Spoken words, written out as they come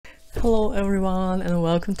Hello everyone and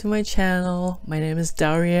welcome to my channel. My name is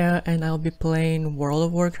Daria and I'll be playing World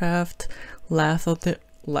of Warcraft Wrath of the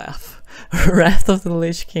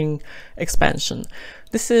Lich King expansion.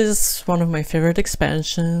 This is one of my favorite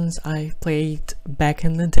expansions. I played back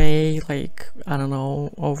in the day, like, I don't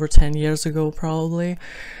know, over 10 years ago probably.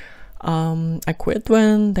 I quit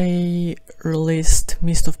when they released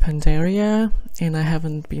Mist of Pandaria and I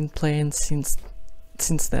haven't been playing since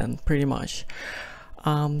then, pretty much.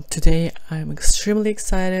 Today I'm extremely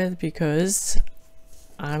excited because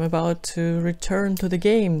I'm about to return to the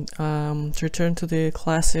game, to return to the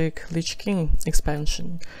classic Lich King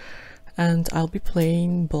expansion, and I'll be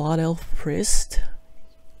playing Blood Elf Priest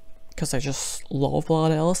because I just love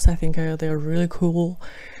Blood Elves. I think they're really cool.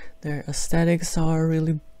 Their aesthetics are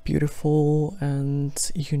really beautiful and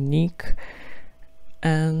unique,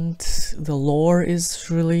 and the lore is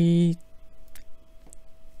really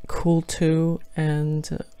cool too,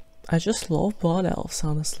 and I just love Blood Elves,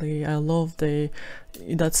 honestly. I love that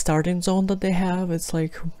starting zone that they have. It's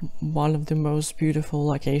like one of the most beautiful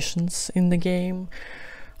locations in the game,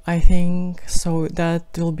 I think, so that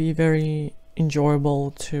will be very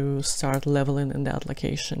enjoyable to start leveling in that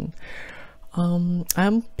location. I'm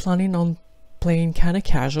planning on playing kind of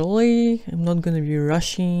casually. I'm not gonna be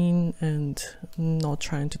rushing and not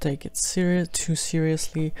trying to take it too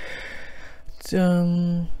seriously.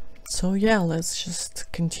 So yeah, let's just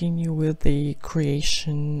continue with the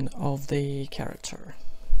creation of the character.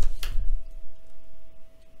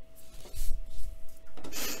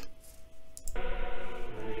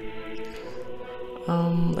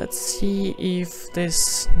 Let's see if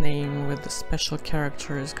this name with the special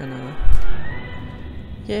character is gonna...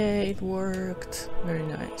 Yay, it worked! Very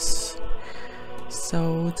nice.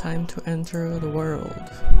 So, time to enter the world.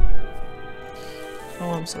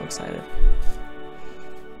 Oh, I'm so excited.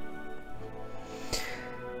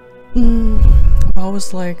 I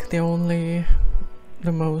was like the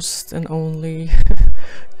most and only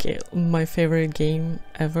my favorite game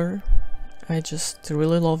ever. I just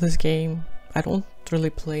really love this game. I don't really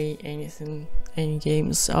play any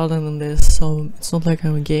games other than this, so it's not like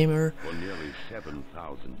I'm a gamer.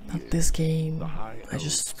 But this game, I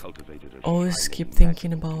just always keep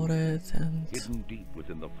thinking about it, and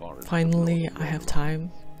finally I have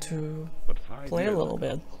time to play a little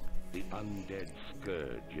bit. The undead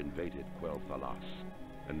scourge invaded Quel'Thalas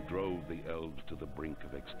and drove the elves to the brink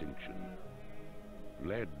of extinction.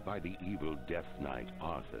 Led by the evil Death Knight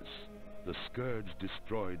Arthas, the scourge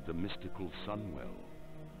destroyed the mystical Sunwell,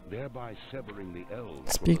 thereby severing the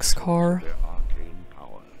elves from the source of their arcane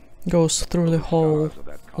power. Goes through the whole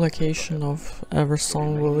location of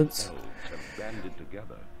Eversong Woods. Have banded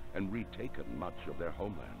together and retaken much of their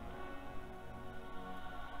homeland.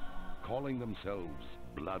 Calling themselves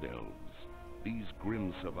Blood Elves, these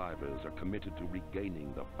grim survivors are committed to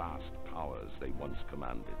regaining the vast powers they once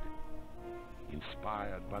commanded.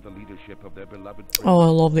 Inspired by the leadership of their beloved prince, oh, I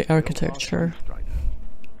love the architecture.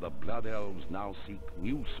 The Blood Elves now seek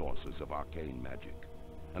new sources of arcane magic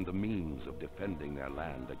and the means of defending their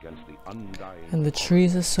land against the undying. And the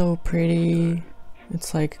trees are so pretty.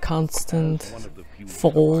 It's like constant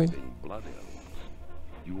fall.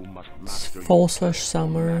 It's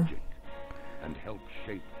fall/summer. And help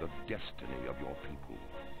shape the destiny of your people.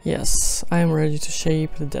 Yes, I am ready to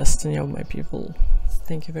shape the destiny of my people.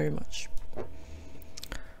 Thank you very much.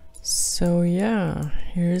 So yeah,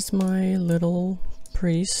 here's my little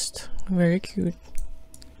priest. Very cute.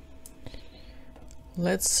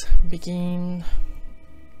 Let's begin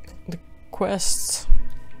the quests,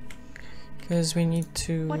 because we need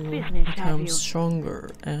to become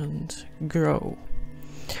stronger and grow.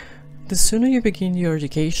 The sooner you begin your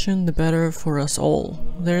education, the better for us all.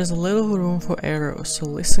 There is a little room for errors, so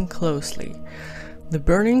listen closely. The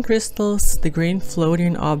burning crystals, the green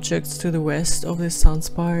floating objects to the west of the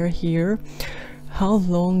Sunspire here, have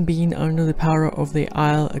long been under the power of the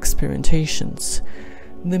Isle experimentations.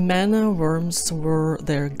 The mana worms were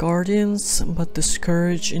their guardians, but the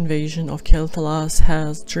scourge invasion of Quel'Thalas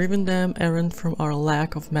has driven them errant from our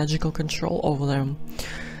lack of magical control over them.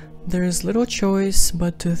 There is little choice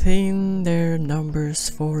but to thin their numbers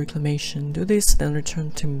for reclamation. Do this, then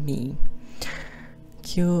return to me.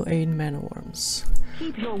 Kill 8 mana worms.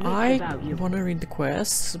 I want to read the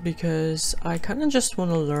quests because I kind of just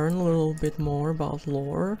want to learn a little bit more about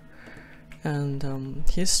lore and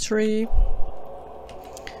history.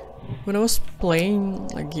 When I was playing,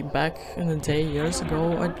 like back in the day, years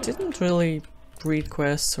ago, I didn't really read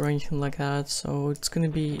quests or anything like that, so it's gonna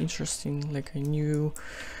be interesting, like a new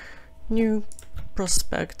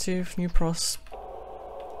perspective, new prospect,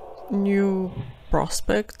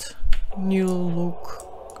 new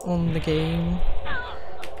look on the game.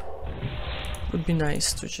 Would be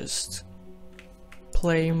nice to just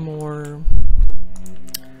play more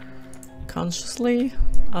consciously.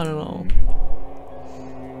 I don't know.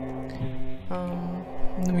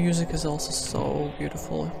 The music is also so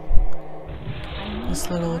beautiful. This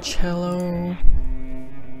little cello, oh,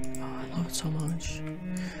 I love it so much.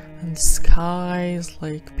 And the sky is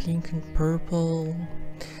like pink and purple.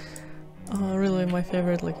 Really my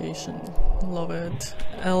favorite location. Love it.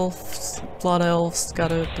 Elves, blood elves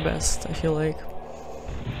got it the best, I feel like.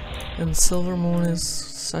 And Silver Moon is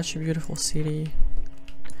such a beautiful city.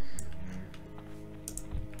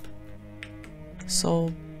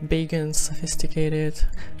 So big and sophisticated.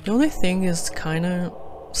 The only thing is kinda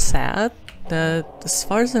sad that, as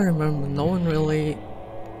far as I remember, no one really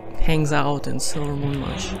hangs out in Silver Moon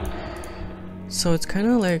much. So it's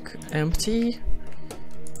kinda like empty.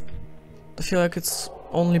 I feel like it's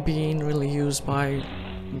only being really used by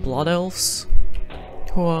blood elves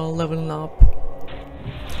who are leveling up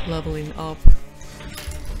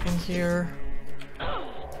in here.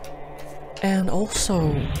 And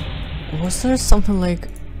also, was there something like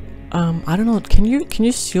I don't know, can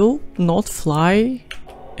you still not fly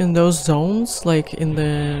in those zones, like in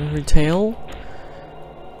the retail,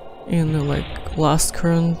 in the like last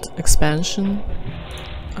current expansion?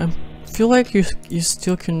 I feel like you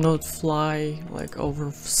still cannot fly like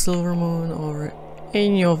over Silver Moon or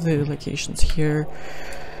any of the locations here,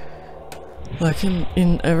 like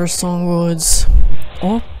in Eversong Woods,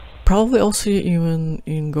 or probably also even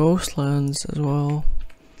in Ghostlands as well.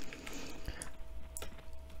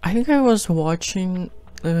 I think I was watching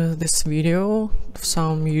this video of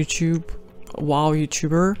some YouTuber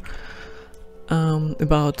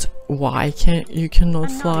about why you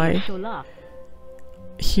cannot fly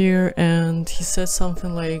here, and he said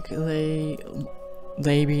something like they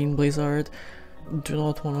being Blizzard do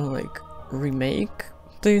not want to like remake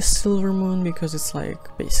the Silver Moon because it's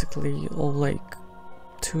like basically all like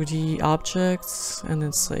 2D objects, and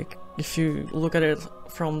it's like if you look at it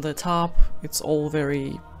from the top it's all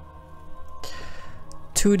very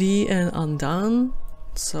 2D and undone,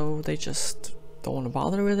 so they just don't want to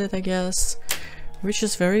bother with it, I guess, which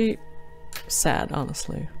is very sad,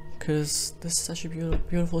 honestly, because this is such a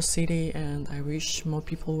beautiful city and I wish more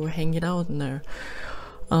people were hanging out in there.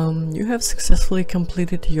 You have successfully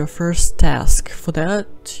completed your first task. For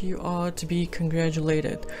that, you are to be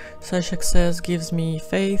congratulated. Such success gives me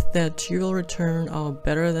faith that you will return out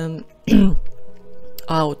better than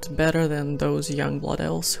those young blood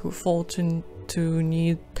elves who fall to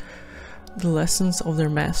need the lessons of their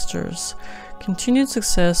masters. Continued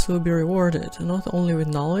success will be rewarded, not only with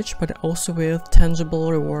knowledge, but also with tangible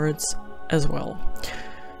rewards as well.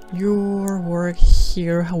 Your work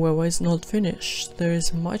here, however, is not finished. There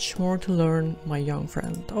is much more to learn, my young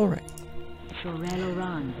friend. Alright. Yeah,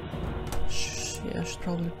 I should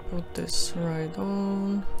probably put this right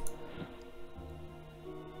on.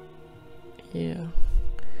 Yeah.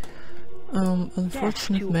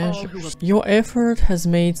 Unfortunate measures. Your effort has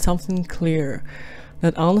made something clear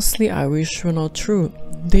that honestly I wish were not true.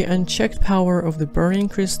 The unchecked power of the burning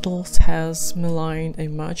crystals has maligned a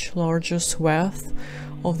much larger swath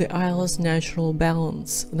of the island's natural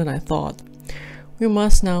balance than I thought. We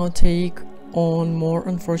must now take on more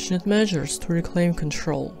unfortunate measures to reclaim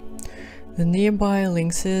control. The nearby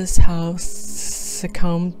lynxes have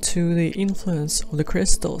succumbed to the influence of the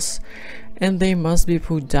crystals, and they must be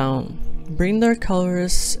put down. Bring their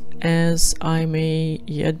colors, as I may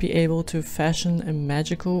yet be able to fashion a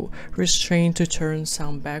magical restraint to turn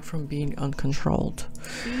some back from being uncontrolled.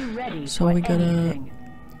 So we gotta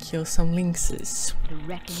kill some lynxes. The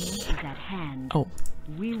reckoning is at hand. Oh.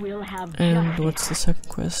 We will have and what's the second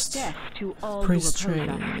quest? Priest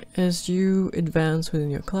training. As you advance within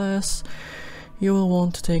your class, you will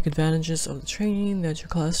want to take advantages of the training that your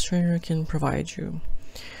class trainer can provide you.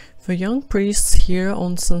 For young priests here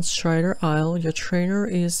on Sunstrider Isle, your trainer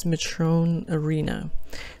is Matrone Arena.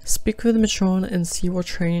 Speak with Matrone and see what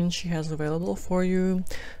training she has available for you.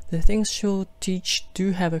 The things she'll teach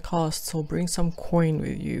do have a cost, so bring some coin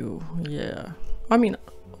with you. Yeah. I mean,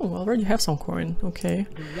 oh, I already have some coin. Okay.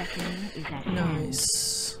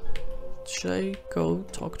 Nice. Should I go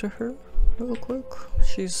talk to her real quick?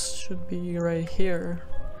 She should be right here.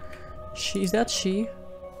 Is that she?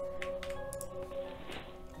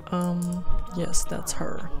 Yes, that's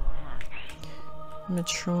her.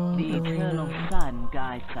 Matrone Arena.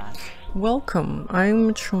 Welcome, I'm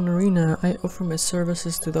Matrone Arena. I offer my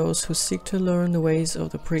services to those who seek to learn the ways of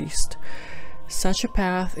the priest. Such a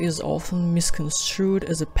path is often misconstrued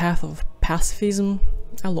as a path of pacifism.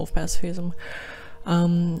 I love pacifism.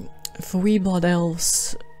 For we blood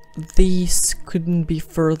elves, these couldn't be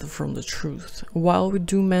further from the truth. While we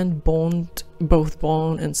do mend both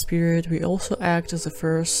bond and spirit, we also act as a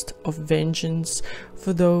first of vengeance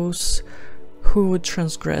for those who would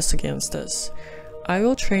transgress against us. I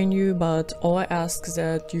will train you, but all I ask is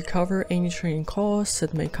that you cover any training costs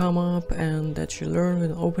that may come up and that you learn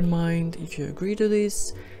with an open mind. If you agree to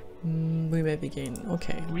this, we may begin.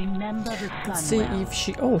 Okay. Remember the sun. Let's see if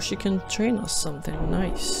she can train us something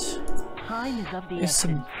nice. Time is of the It's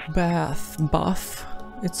essence. a buff.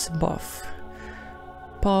 It's a buff.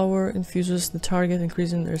 Power infuses the target,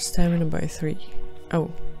 increasing their stamina by 3.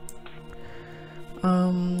 Oh.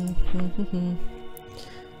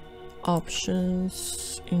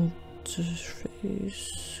 Options,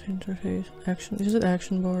 interface, action. Is it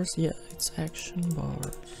action bars? Yeah, it's action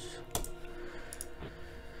bars.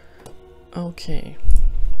 Okay.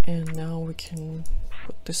 And now we can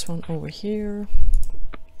put this one over here.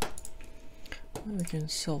 We can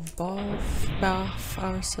bath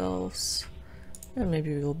ourselves, and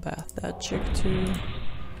maybe we'll bath that chick too.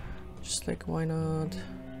 Just like, why not?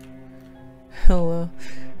 Hella.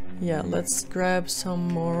 Yeah, let's grab some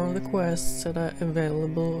more of the quests that are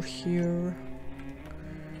available here.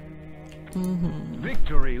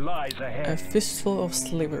 Victory lies ahead. A fistful of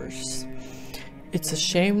slivers. It's a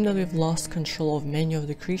shame that we've lost control of many of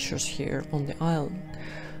the creatures here on the island.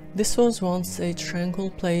 This was once a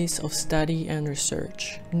tranquil place of study and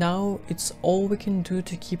research. Now it's all we can do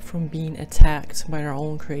to keep from being attacked by our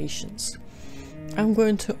own creations. I'm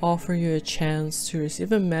going to offer you a chance to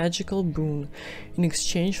receive a magical boon in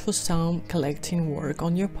exchange for some collecting work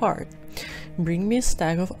on your part. Bring me a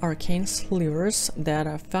stack of arcane slivers that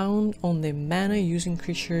are found on the mana-using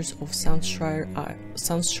creatures of Sunstrider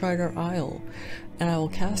Isle, and I will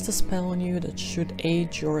cast a spell on you that should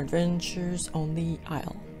aid your adventures on the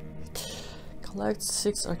isle. Collect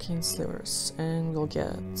 6 arcane slivers and you'll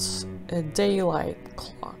get a daylight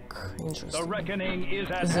clock. Interesting. The reckoning is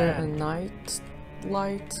at Is there a hand. night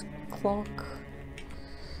light clock?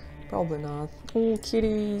 Probably not. Oh,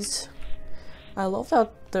 kitties. I love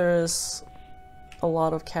that there's a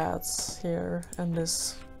lot of cats here and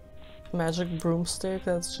this magic broomstick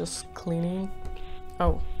that's just cleaning.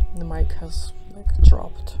 Oh, the mic has like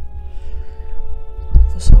dropped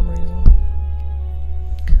for some reason.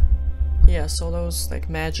 Yeah, so those like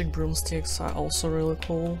magic broomsticks are also really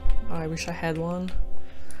cool. I wish I had one.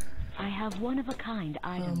 I have one of a kind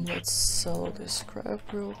item. Let's sell this crap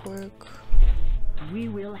real quick. We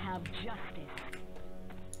will have justice.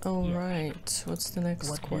 Alright, what's the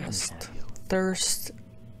next quest? Thirst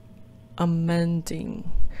Amending.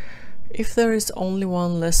 If there is only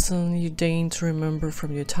one lesson you deign to remember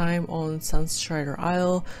from your time on Sunstrider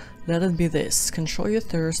Isle, let it be this: control your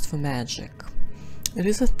thirst for magic. It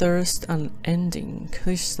is a thirst unending.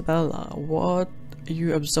 Cristabella. What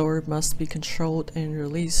you absorb must be controlled and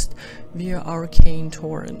released via arcane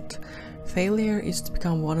torrent. Failure is to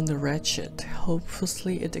become one of the wretched,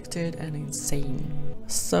 hopelessly addicted and insane.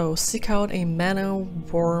 So seek out a mana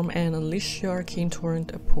worm and unleash your arcane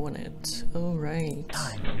torrent upon it. Alright.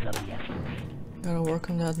 Gotta work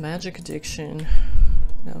on that magic addiction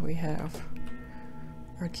that we have.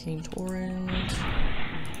 Arcane torrent.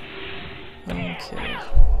 Okay.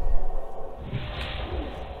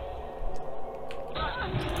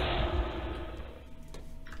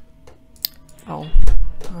 Oh,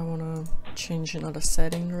 I wanna change another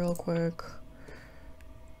setting real quick.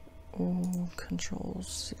 Oh,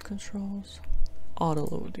 controls, it controls. Auto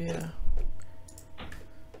load, yeah.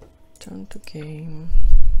 Turn to game.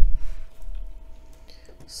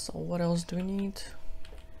 So what else do we need?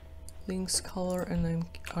 Link's color and then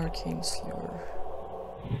arcane sliver.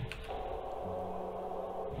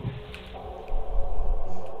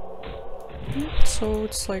 So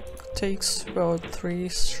it's like takes about 3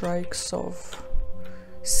 strikes of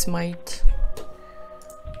smite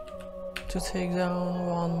to take down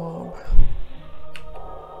one mob.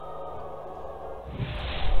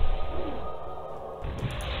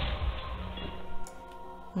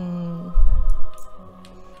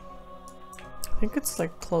 I think it's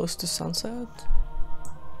like close to sunset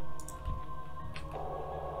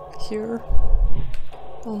here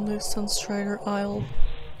on the Sunstrider Isle.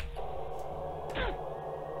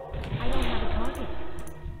 I don't have a target.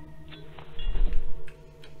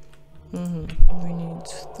 We need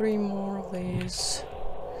 3 more of these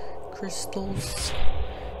crystals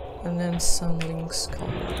and then some Link's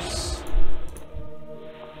colors.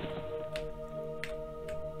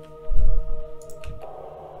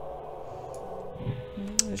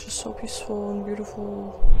 It's just so peaceful and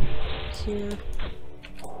beautiful here.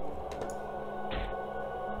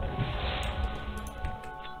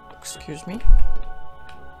 Excuse me.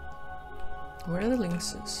 Where are the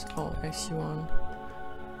lynxes? Oh, I see one.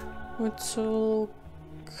 It's a little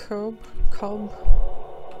cub.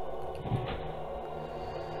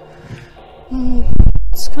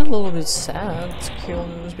 It's kind of a little bit sad to kill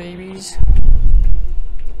those babies.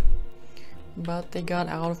 But they got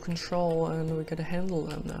out of control and we gotta handle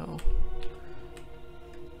them now.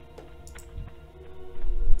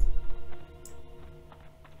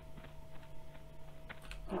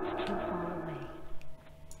 It's too far away.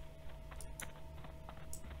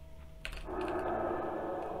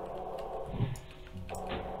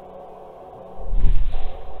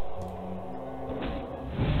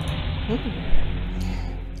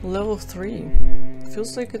 Level 3.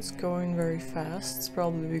 Feels like it's going very fast. It's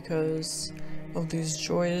probably because of this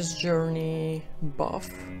Joyous Journey buff.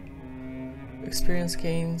 Experience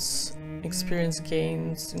gains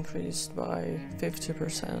increased by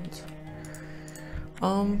 50%.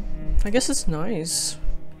 I guess it's nice.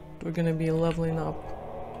 We're gonna be leveling up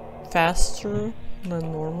faster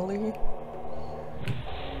than normally.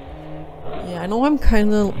 Yeah, I know I'm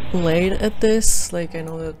kinda late at this. Like, I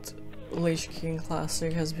know that Lich King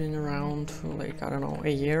Classic has been around for like, I don't know, a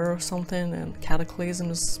year or something, and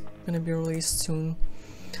Cataclysm is gonna be released soon.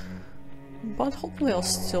 But hopefully I'll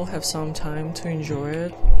still have some time to enjoy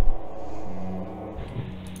it.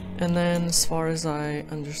 And then, as far as I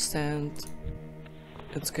understand,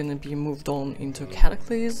 it's gonna be moved on into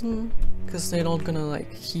Cataclysm, because they're not gonna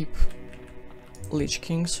like keep Lich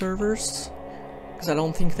King servers, because I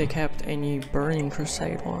don't think they kept any Burning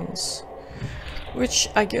Crusade ones. Which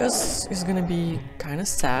I guess is gonna be kind of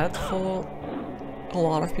sad for a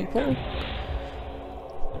lot of people,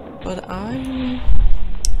 but I'm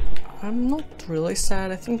not really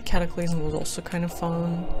sad. I think Cataclysm was also kind of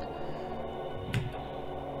fun,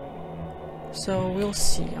 so we'll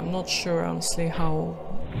see. I'm not sure honestly how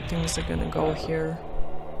things are gonna go here.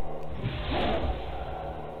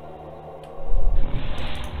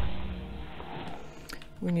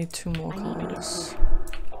 We need 2 more colors.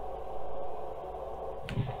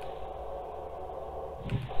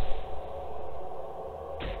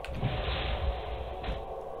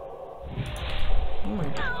 Oh my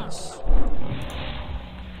goodness.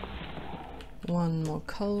 1 more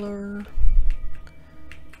color.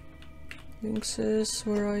 Lynxes,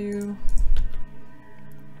 where are you?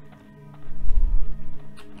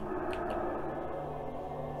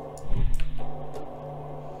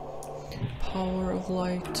 Power of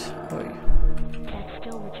light. Oi. That's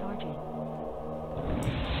still recharging.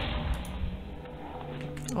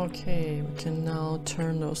 Okay, we can now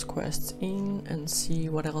turn those quests in and see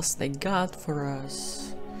what else they got for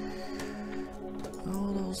us.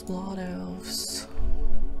 Oh, those blood elves.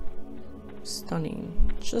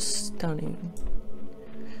 Stunning. Just stunning.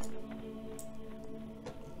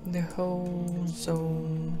 The whole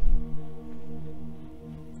zone.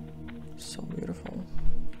 So beautiful.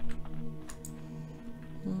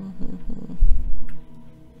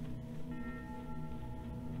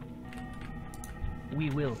 We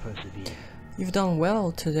will persevere. You've done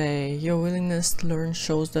well today. Your willingness to learn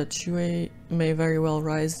shows that you may very well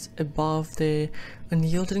rise above the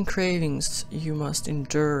unyielding cravings you must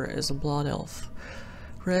endure as a blood elf.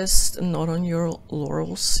 Rest not on your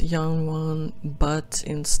laurels, young one, but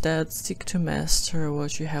instead seek to master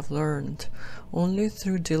what you have learned. Only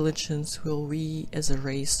through diligence will we as a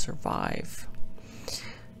race survive.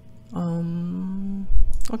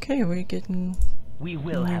 Okay, we're getting We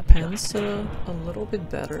will new have pens that are a little bit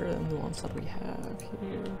better than the ones that we have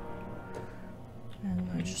here. And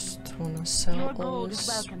I just want to sell Your all gold this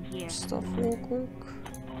is welcome here. stuff real quick.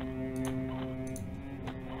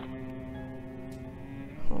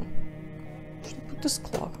 Huh. Should I put this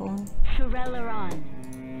clock on? Shurelaran.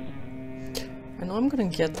 I know I'm gonna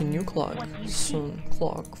get the new clock soon.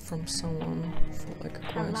 Clock from someone for like a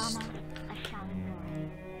quest. Kalama, a Shalinor.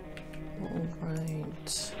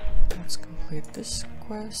 Alright. Let's complete this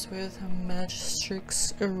quest with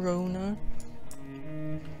Magistrix Arona.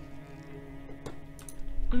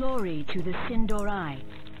 Glory to the Sindorai.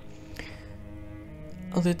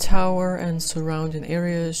 The tower and surrounding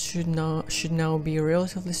areas should now be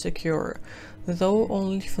relatively secure, though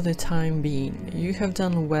only for the time being. You have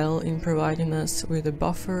done well in providing us with a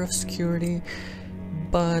buffer of security,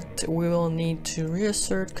 but we will need to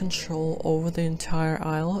reassert control over the entire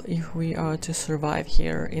isle if we are to survive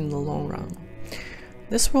here in the long run.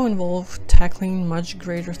 This will involve tackling much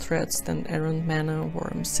greater threats than errant mana,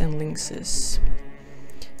 worms, and lynxes.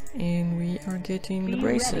 And we are getting the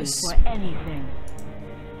braces. Ready for anything.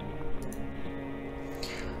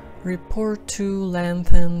 Report to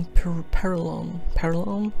Lanthan Perlon.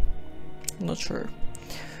 Perlon? Not sure.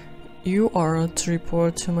 You are to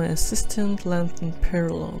report to my assistant, Lantern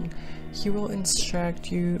Perlon. He will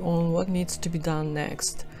instruct you on what needs to be done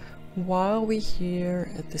next. While we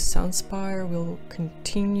here at the Sunspire will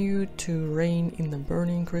continue to reign in the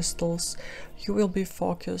burning crystals, you will be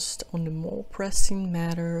focused on the more pressing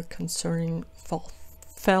matter concerning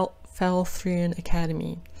Falthrian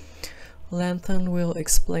Academy. Lantern will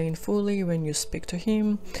explain fully when you speak to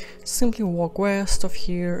him. Simply walk west of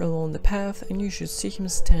here along the path and you should see him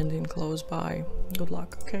standing close by. Good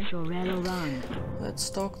luck, okay? Let's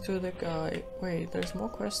talk to the guy. Wait, there's more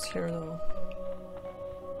quests here though.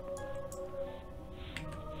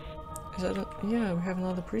 Is that yeah, we have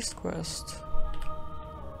another priest quest.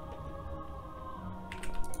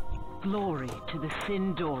 Glory to the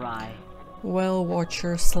Sindorai. Well,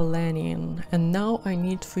 Watcher Selenian, and now I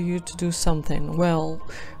need for you to do something. Well,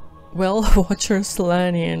 Watcher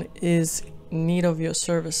Selenian is in need of your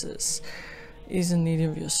services.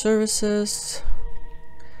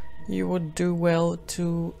 You would do well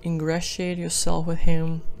to ingratiate yourself with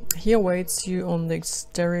him. He awaits you on the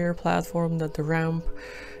exterior platform that the ramp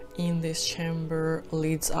in this chamber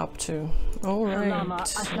leads up to. Alright,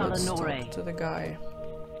 let's talk to the guy.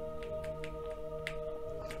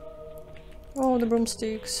 Oh, the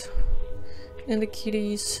broomsticks. And the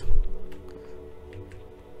kitties.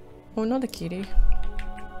 Oh, not a kitty.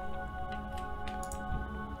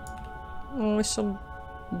 Oh, it's a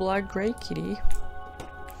black-gray kitty.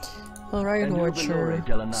 Alright, Watcher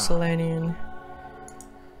Selenian.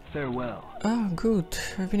 Farewell. Oh, good.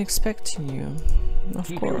 I've been expecting you.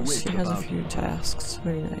 Of course, he has a few tasks.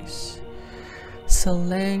 Very nice.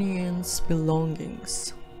 Selenian's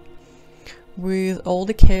belongings. With all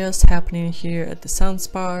the chaos happening here at the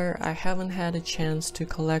Sunspire, I haven't had a chance to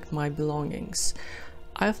collect my belongings.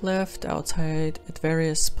 I've left outside at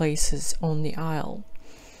various places on the Isle.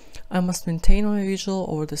 I must maintain my vigil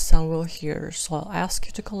over the Sunwell here, so I'll ask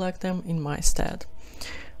you to collect them in my stead.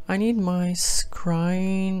 I need my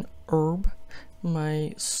scrying herb,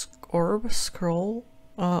 my scroll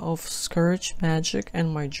of Scourge magic,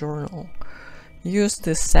 and my journal. Use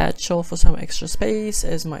this satchel for some extra space,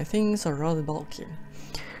 as my things are rather bulky.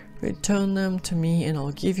 Return them to me and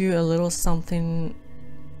I'll give you a little something,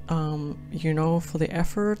 you know, for the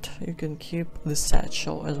effort. You can keep the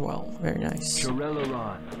satchel as well. Very nice.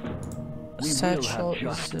 Satchel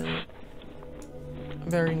is a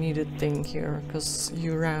very needed thing here, because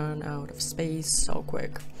you ran out of space so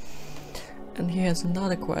quick. And he has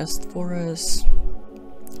another quest for us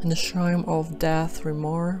in the Shrine of Death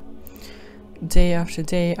Remor. Day after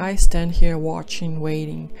day, I stand here watching,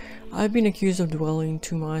 waiting. I've been accused of dwelling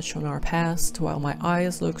too much on our past while my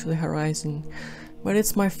eyes look to the horizon. But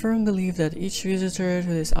it's my firm belief that each visitor to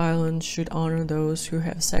this island should honor those who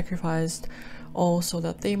have sacrificed all so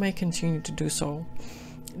that they may continue to do so.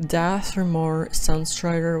 Dathramor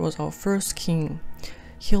Sunstrider was our first king.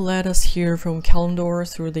 He led us here from Kalimdor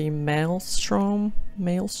through the Maelstrom.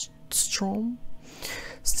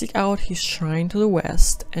 Stick out his shrine to the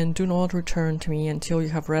west, and do not return to me until you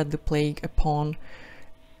have read the plague upon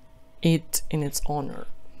it in its honor.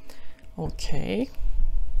 Okay.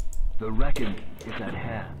 The reckoning is at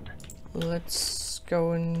hand. Let's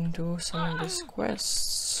go and do some of these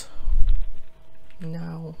quests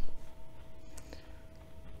now.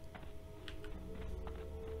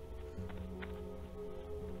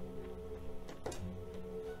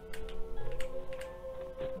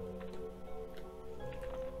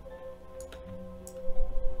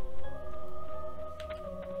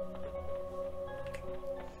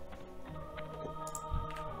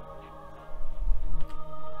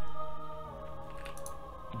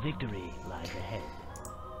 Victory lies ahead.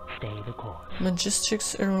 Stay the course.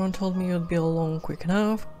 Logistics, everyone told me it would be along quick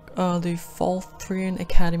enough. The Falthrian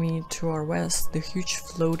Academy to our west, the huge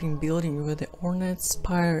floating building with the ornate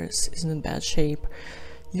spires, is in bad shape.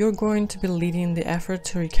 You're going to be leading the effort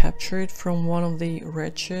to recapture it from one of the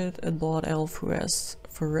wretched blood elf who has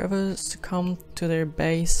forever succumbed to their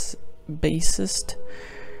basest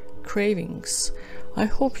cravings. I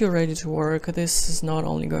hope you're ready to work. This is not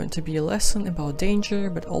only going to be a lesson about danger,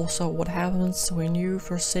 but also what happens when you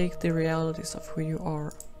forsake the realities of who you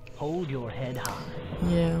are. Hold your head high.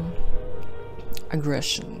 Yeah.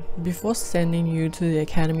 Aggression. Before sending you to the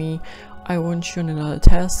academy, I want you on another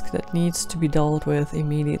task that needs to be dealt with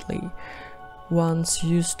immediately. Once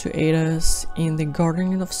used to aid us in the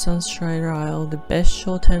gardening of Sunstrider Isle, the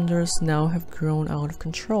bestial tenders now have grown out of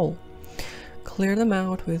control. Clear them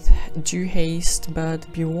out with due haste,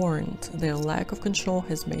 but be warned, their lack of control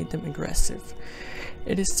has made them aggressive.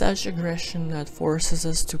 It is such aggression that forces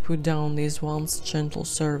us to put down these once gentle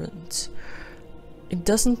servants. It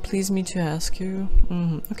doesn't please me to ask you.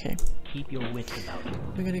 Okay. Keep your wits about you.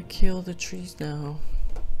 We're gonna kill the trees now.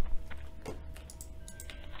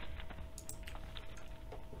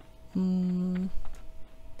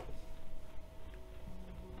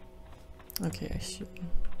 Okay, I see.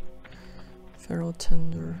 Feral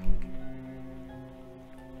tender.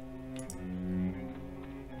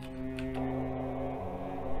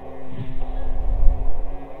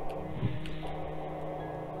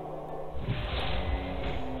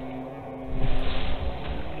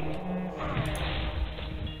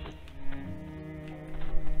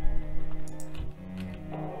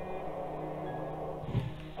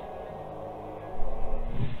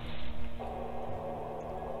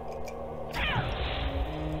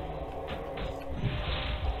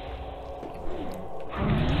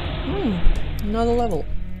 Another level.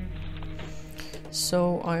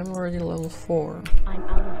 So I'm already level 4. I'm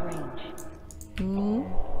out of range.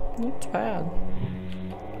 Not bad.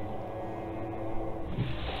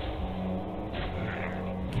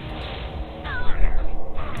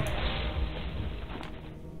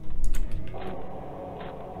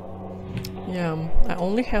 Yeah, I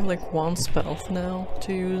only have like one spell now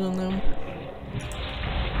to use on them.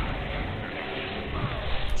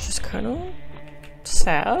 Which is kind of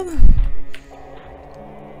sad.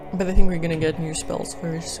 But I think we're gonna get new spells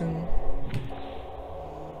very soon.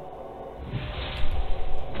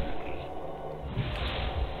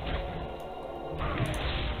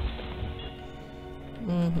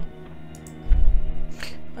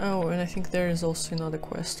 Oh, and I think there is also another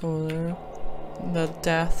quest over there. That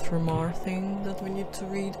Death Remar thing that we need to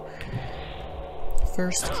read.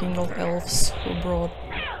 First King of Elves who brought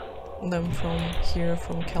them from here,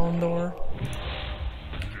 from Kalandor.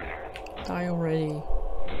 Die already.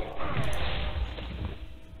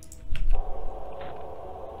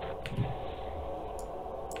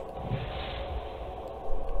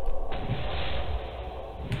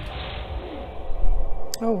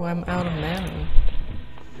 Oh, I'm out of mana.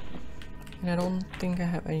 And I don't think I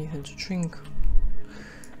have anything to drink.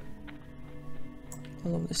 I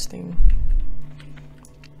love this thing.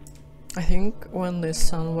 I think when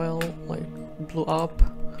this Sunwell like blew up,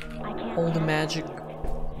 all the magic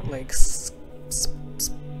like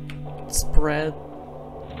spread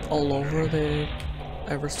all over the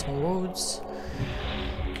Everstone Woods.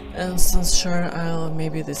 And Sunshine Isle,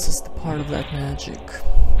 maybe this is the part of that magic.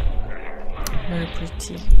 Very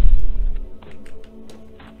pretty.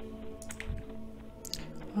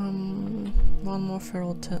 One more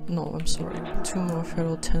feral no, I'm sorry, 2 more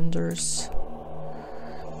feral tenders.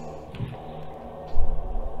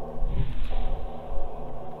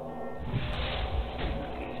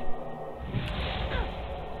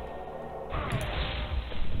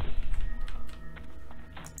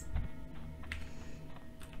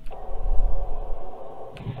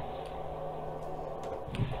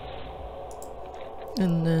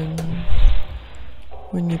 And then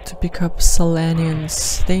we need to pick up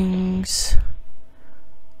Selenian's things.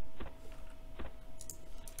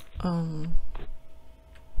 Oh,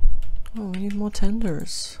 we need more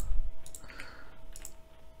tenders.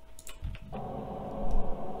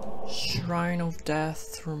 Shrine of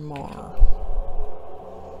Death Remar.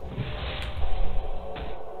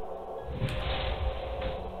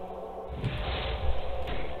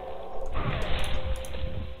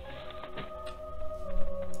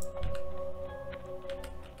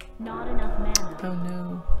 Not enough mana. Oh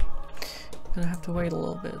no. Gonna have to wait a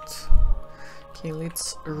little bit. Okay,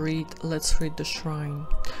 let's read the shrine.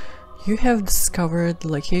 You have discovered the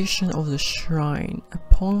location of the shrine.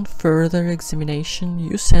 Upon further examination,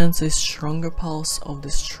 you sense a stronger pulse of the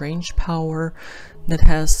strange power that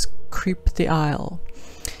has crept the isle.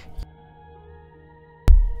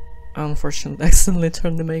 Unfortunately, I accidentally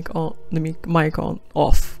turned the mic on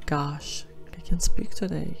off. Gosh, I can't speak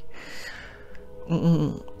today.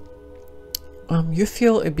 You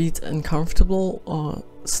feel a bit uncomfortable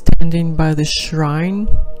standing by the shrine,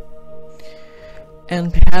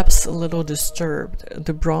 and perhaps a little disturbed.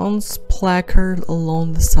 The bronze placard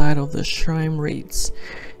along the side of the shrine reads,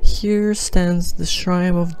 "Here stands the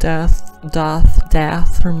shrine of Death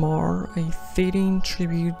Remar, a fitting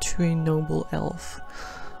tribute to a noble elf.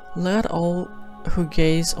 Let all who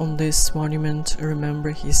gaze on this monument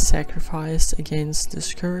remember his sacrifice against the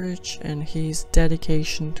scourge and his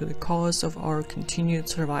dedication to the cause of our continued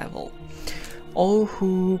survival. All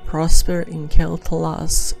who prosper in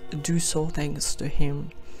Keltalas do so thanks to him."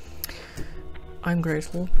 I'm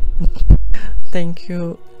grateful. Thank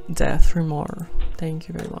you, Death Remar. Thank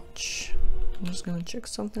you very much. I'm just gonna check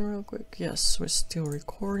something real quick. Yes, we're still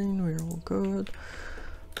recording. We're all good.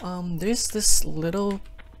 There's this little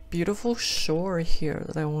beautiful shore here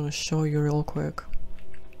that I want to show you real quick.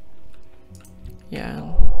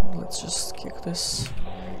 Yeah, let's just kick this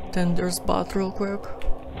tender's butt real quick.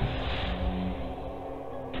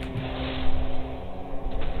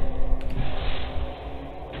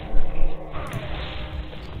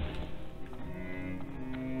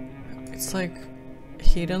 It's like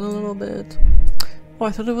hidden a little bit. Oh,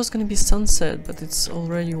 I thought it was gonna be sunset, but it's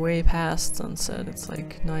already way past sunset. It's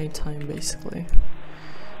like nighttime basically.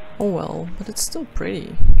 Oh well, but it's still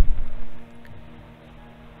pretty.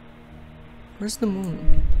 Where's the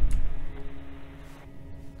moon?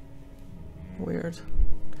 Weird.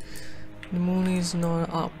 The moon is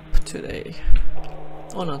not up today.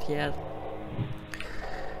 Oh, not yet.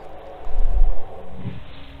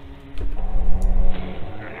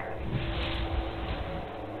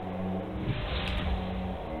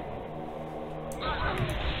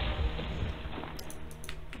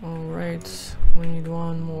 Alright, we need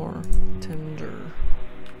one more tender.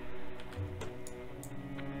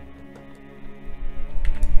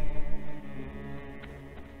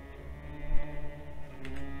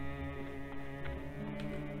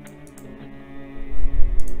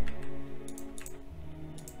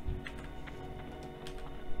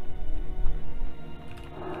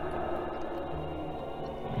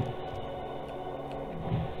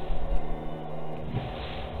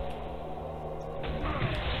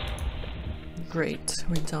 Great,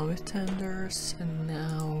 we're done with tenders, and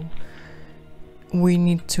now we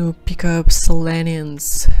need to pick up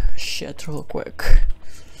Selenian's shit real quick.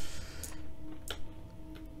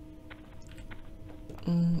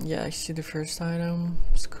 Yeah, I see the first item,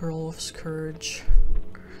 Scroll of Scourge.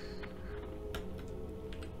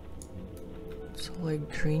 It's all like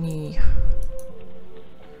greeny.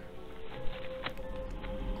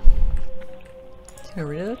 Can I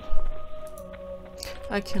read it?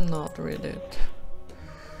 I cannot read it.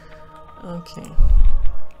 Okay.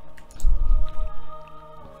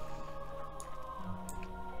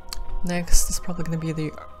 Next is probably gonna be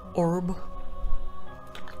the orb.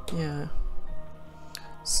 Yeah.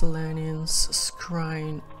 Selenian's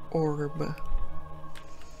Shrine Orb.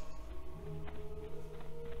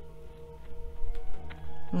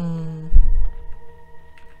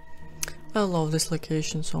 I love this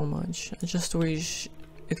location so much. I just wish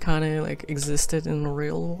it kind of like existed in the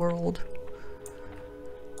real world.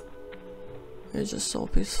 It's just so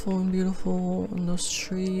peaceful and beautiful, and those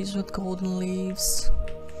trees with golden leaves.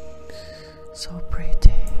 So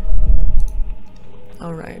pretty.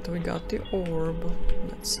 Alright, we got the orb.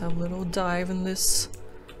 Let's have a little dive in this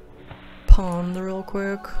pond real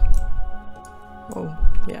quick. Oh,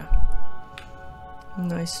 yeah.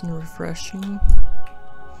 Nice and refreshing.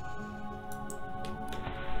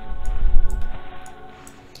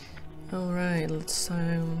 Alright, let's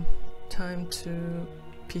time to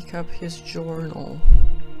pick up his journal.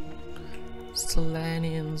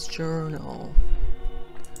 Selenian's journal.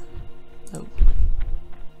 Oh.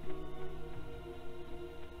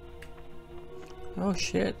 Oh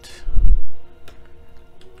shit.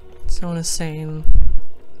 Someone is saying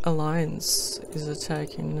Alliance is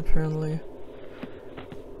attacking apparently.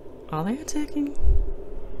 Are they attacking?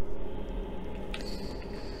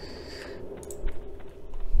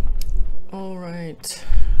 Alright.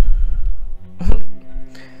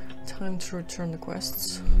 Time to return the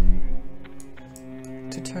quests.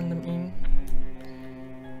 To turn them in.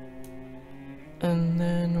 And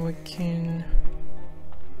then we can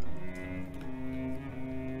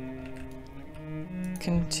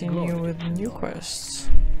continue with new quests.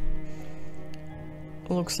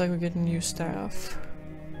 Looks like we get new staff.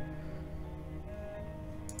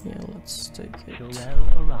 Yeah, let's take it.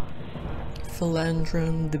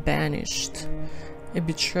 Philandron the Banished. A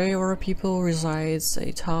betrayer of our people resides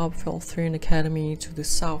atop Felthrian Academy to the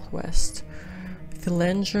southwest.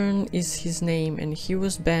 Philandron is his name, and he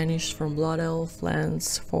was banished from Blood Elf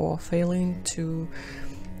lands for failing to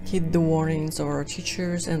heed the warnings of our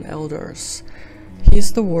teachers and elders. He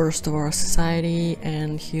is the worst of our society,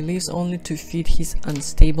 and he lives only to feed his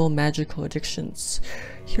unstable magical addictions.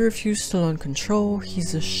 He refused to learn control.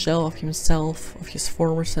 He's a shell of himself, of his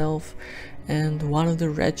former self, and one of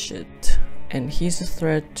the wretched. And he's a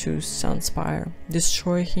threat to Sunspire.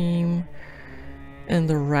 Destroy him and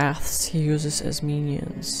the wraths he uses as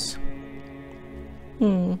minions.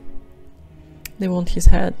 They want his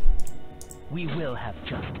head. We will have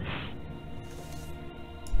justice.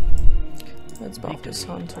 Let's buff this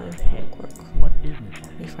hunter real quick. What business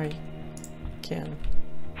have you? If I can.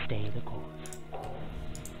 Stay the course.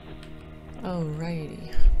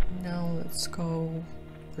 Alrighty. Now let's go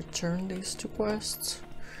return these two quests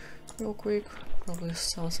real quick. Probably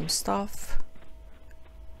sell some stuff.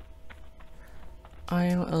 I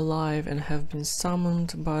am alive and have been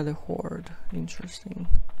summoned by the Horde. Interesting.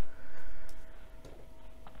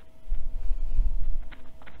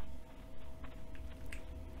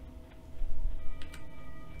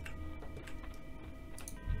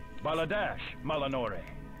 Baladash, Malanore.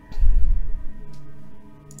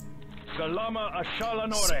 Salama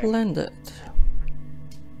Ashalanore. Splendid.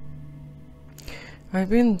 I've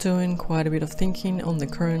been doing quite a bit of thinking on the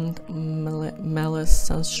current malice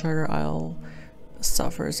Sunstrider Isle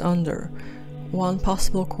suffers under. One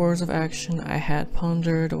possible course of action I had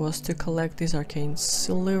pondered was to collect these arcane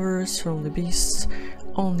slivers from the beasts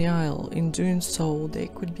on the isle. In doing so, they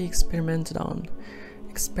could be experimented on.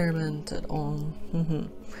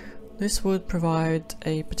 This would provide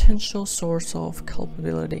a potential source of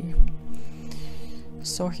culpability.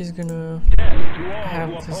 So he's gonna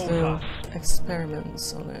have these little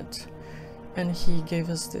experiments on it. And he gave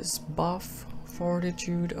us this buff,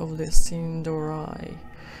 Fortitude of the Sindorai.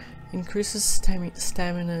 Increases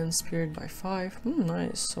stamina and spirit by 5.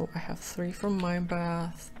 Nice. So I have 3 from my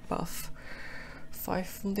buff, 5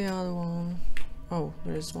 from the other one. Oh,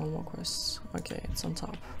 there is one more quest. Okay, it's on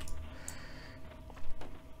top.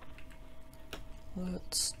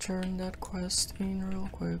 Let's turn that quest in real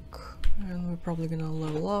quick. And we're probably gonna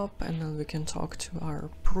level up, and then we can talk to our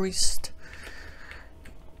priest,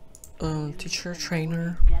 priest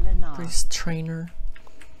trainer.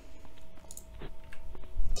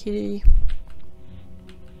 Kitty.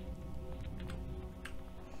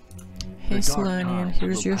 Hey Solanian,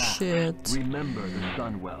 here's your shit. Remember the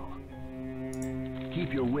sun well.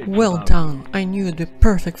 Keep your wits Well about done, I knew it'd be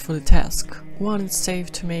perfect for the task. When it's safe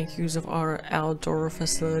to make use of our outdoor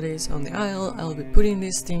facilities on the isle, I'll be putting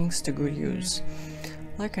these things to good use.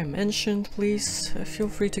 Like I mentioned, please feel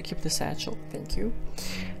free to keep the satchel, thank you.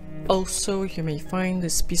 Also, you may find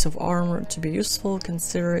this piece of armor to be useful,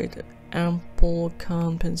 consider it ample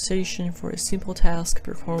compensation for a simple task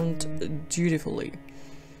performed dutifully.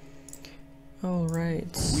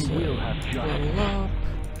 Alright, so level up.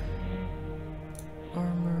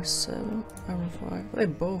 Armor 7, armor 5. They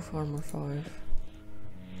both armor 5.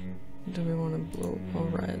 Do we want a blue or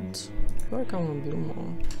red? I feel like I want a blue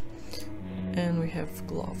more. And we have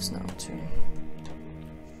gloves now too.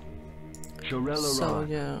 So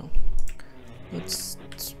yeah, let's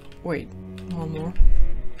wait. One more.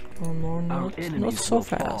 One more. Not so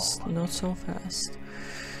fast. Not so fast.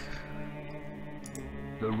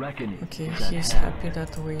 the reckoning. Okay, he's happy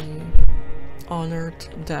that we honored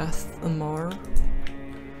death and Mar.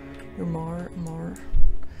 Mar.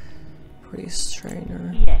 Priest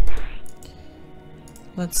trainer. Yes.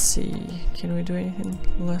 Let's see, can we do anything?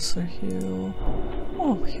 Lesser heal.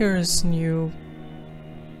 Oh, here is new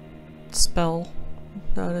spell.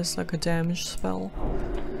 That is like a damage spell.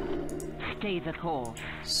 Stay the course.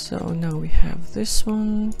 So now we have this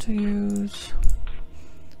one to use.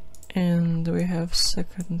 And we have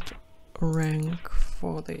second rank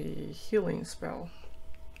for the healing spell.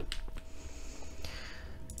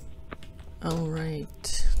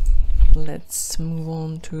 Alright, let's move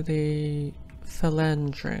on to the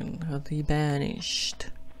Phalandrin, the Banished,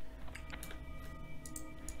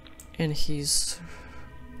 and his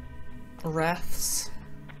wraths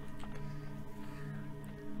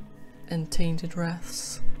and tainted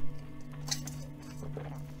wraths.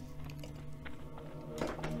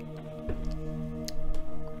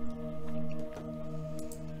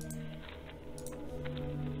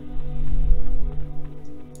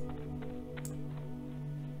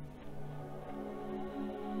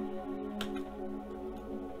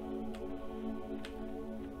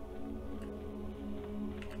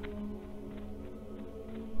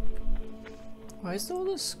 Why is all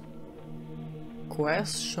this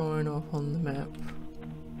quests showing up on the map?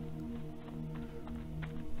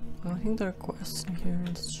 I don't think there are quests in here,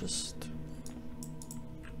 it's just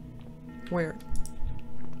weird.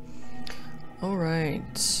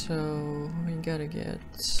 Alright, so we gotta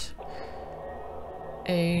get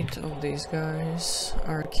 8 of these guys,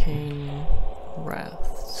 arcane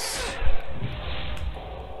wraths.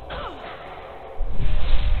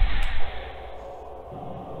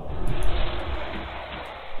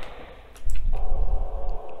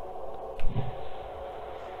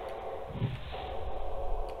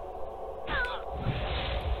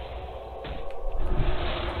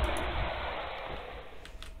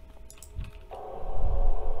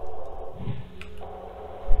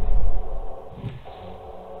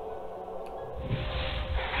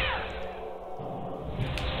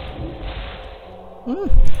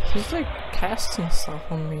 He's like casting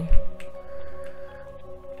stuff on me.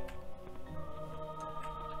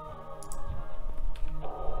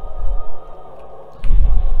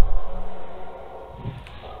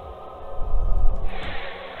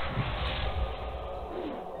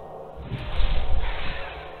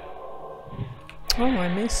 Oh,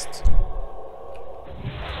 I missed.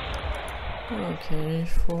 Okay,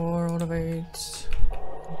 4 out of 8.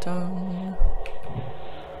 Done.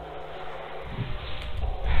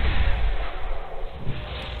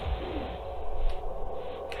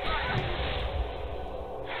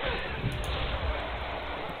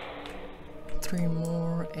 Three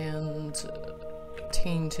more and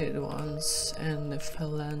tainted ones and the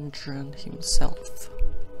Philandron himself.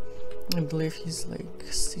 I believe he's like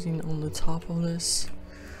sitting on the top of this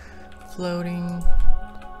floating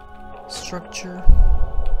structure.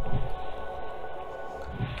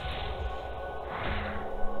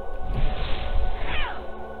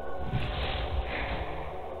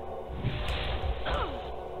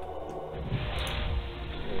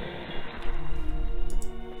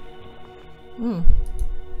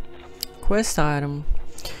 Quest item.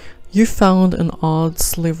 You found an odd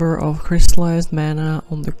sliver of crystallized mana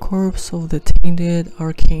on the corpse of the tainted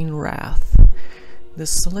arcane wrath. The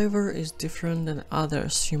sliver is different than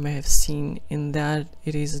others you may have seen in that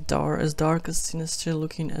it is as dark and sinister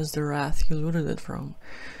looking as the wrath you looted it from.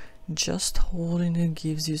 Just holding it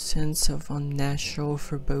gives you a sense of unnatural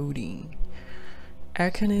foreboding.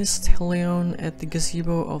 Arcanist Helion at the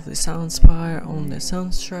gazebo of the Soundspire on the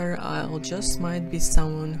Sunstrider Isle just might be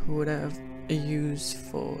someone who would have a use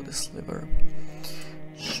for the sliver.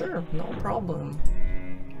 Sure, no problem.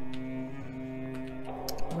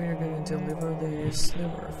 We're gonna deliver the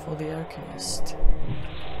sliver for the Arcanist.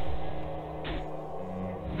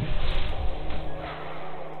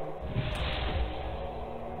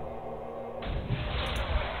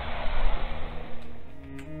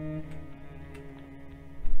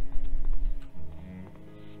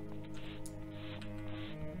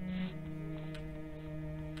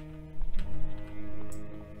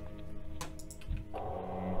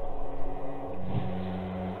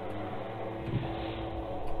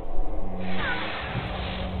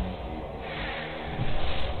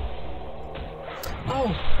 Oh,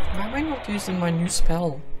 why am I not using my new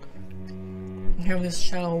spell? I have this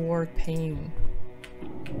Shadow Ward Pain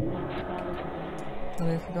that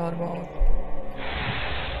I forgot about.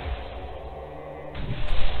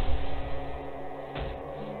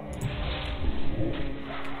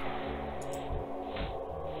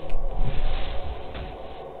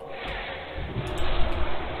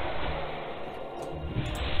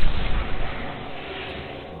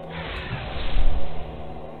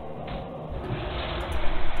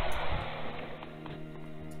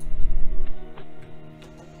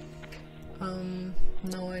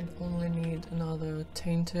 Now I only need another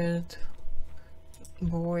tainted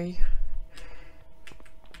boy.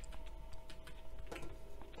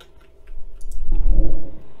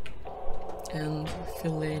 And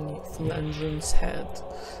Philandron's head.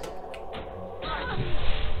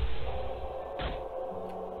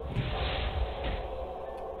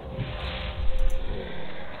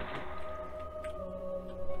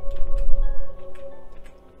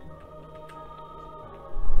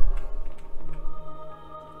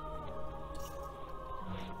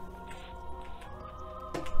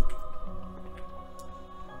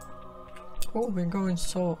 Oh, we're going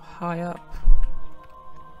so high up.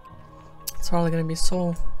 It's probably gonna be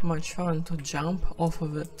so much fun to jump off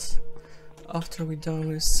of it after we're done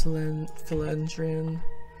with Philandron.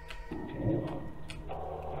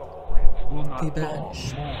 The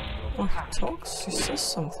bench. Oh, he talks? He says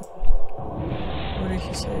something. What did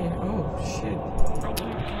he say? Oh, shit.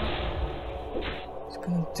 He's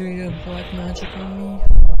gonna do your black magic on me.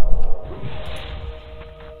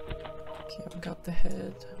 Okay, I've got the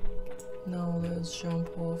head. Now let's jump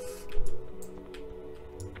off.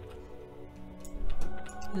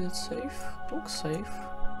 Is it safe? Looks safe.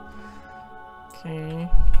 Okay.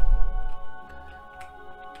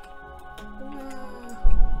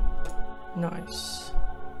 Nice.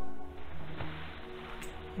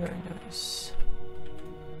 Very nice.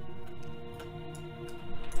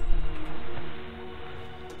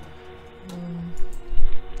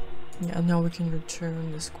 Yeah, now we can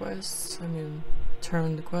return this quest. I mean,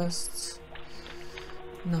 turn the quests.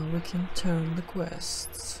 Now we can turn the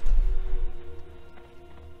quests.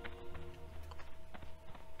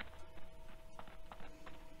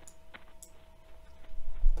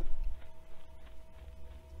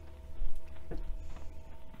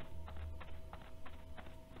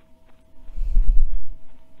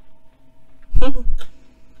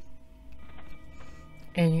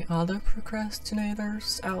 Any other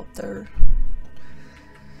procrastinators out there?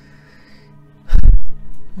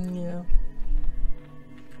 Yeah.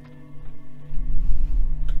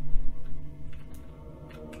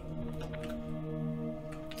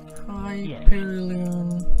 Hi, Yes.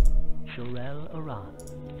 Perilion. Sharel Aran,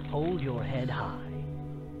 hold your head high.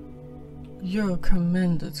 You're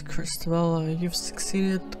commended, Christabella. You've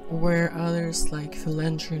succeeded where others like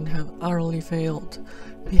Philandrian have utterly failed.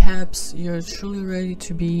 Perhaps you're truly ready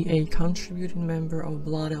to be a contributing member of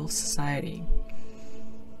Blood Elf Society.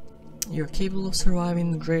 You're capable of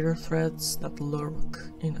surviving the greater threats that lurk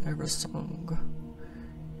in Eversong.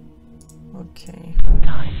 Okay.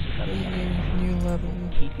 New level.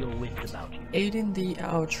 Keep your wits about you. Aiding the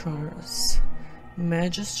Outrunners.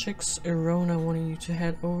 Magistrix Erona wanted you to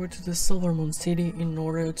head over to the Silvermoon City in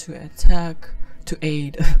order to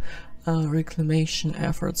aid reclamation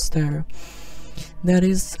efforts there. That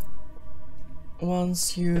is,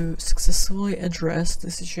 once you successfully address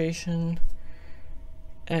the situation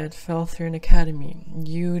at Falthrian Academy.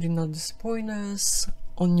 You did not disappoint us.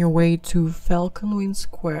 On your way to Falconwind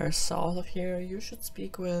Square, south of here, you should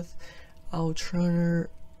speak with Outrunner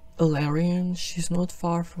Ilarian. She's not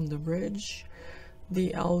far from the bridge.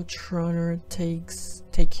 The Outrunner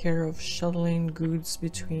take care of shuttling goods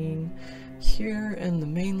between here and the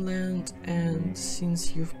mainland, and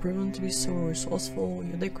since you've proven to be so resourceful,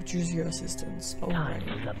 they could use your assistance. Alright.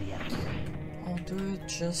 I'll do it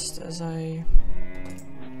just as I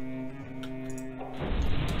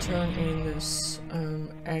turn in this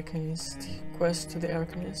Arcanist quest to the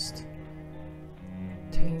Arcanist.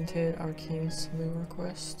 Tainted Arcane Sliver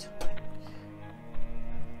quest.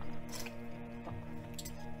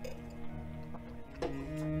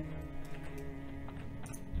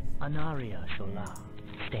 Anaria Shola,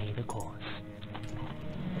 stay the course.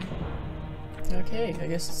 Okay, I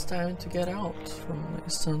guess it's time to get out from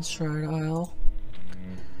the Sunshine Isle.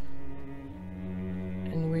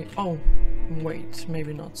 And we... oh, wait,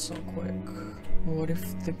 maybe not so quick. What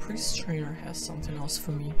if the priest trainer has something else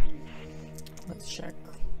for me? Let's check.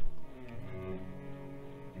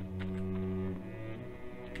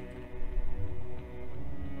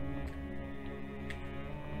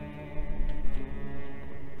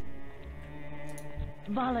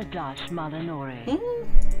 Valadash Malanore.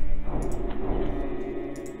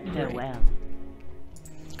 Farewell.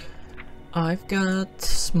 I've got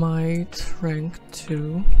Smite rank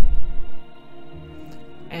 2.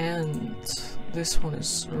 And this one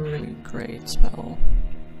is a really great spell.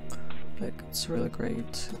 Like, it's really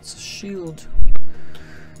great. It's a shield.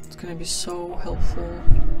 It's gonna be so helpful.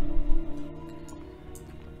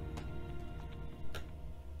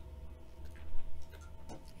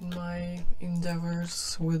 In my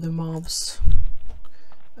endeavors with the mobs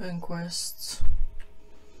and quests.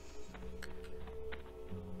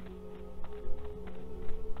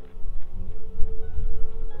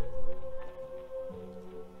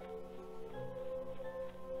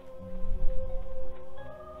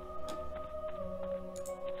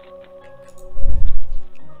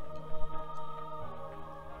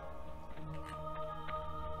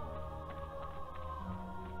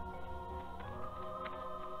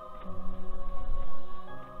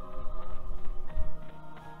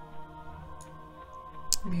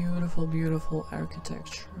 Beautiful, beautiful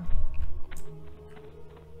architecture.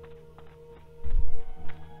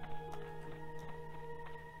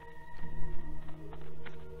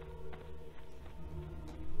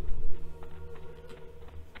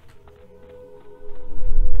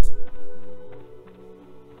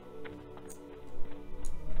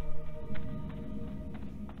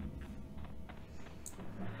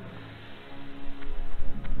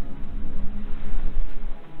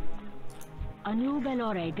 Anu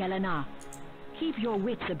Belore Delana. Keep your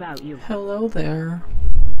wits about you. Hello there.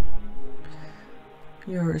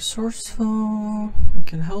 You're resourceful. You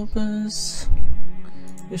can help us.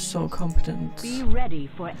 You're so competent. Be ready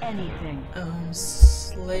for anything.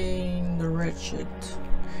 Slaying the wretched.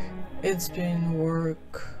 It's been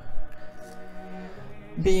work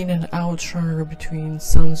being an outrunner between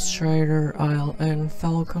Sunstrider Isle and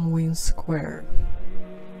Falconwind Square.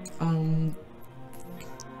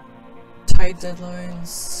 Tight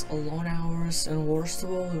deadlines, long hours, and worst of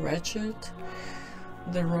all, the wretched.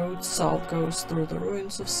 The road south goes through the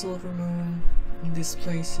ruins of Silvermoon. This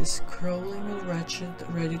place is crawling with wretched,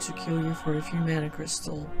 ready to kill you for a few mana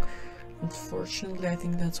crystal. Unfortunately, I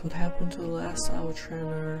think that's what happened to the last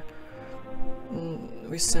outrunner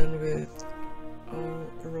we sent with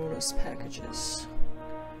Arona's packages.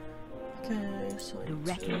 Okay, so The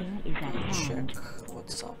reckoning is at hand. check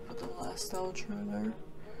what's up with the last outrunner.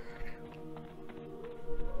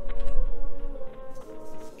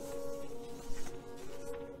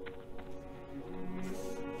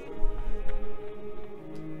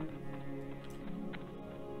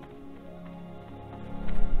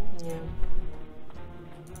 Yeah.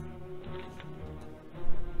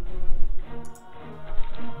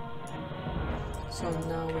 So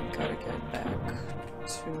now we gotta get back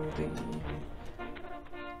to the...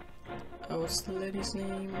 Oh, what's the lady's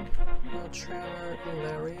name? Trevor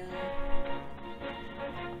Ilarian.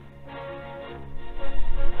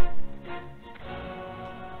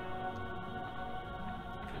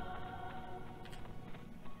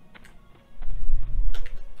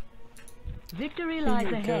 Victory lies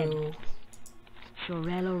Here we ahead. go.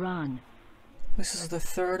 Shorello run. This is the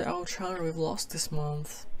third outrunner we've lost this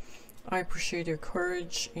month. I appreciate your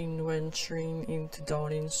courage in venturing into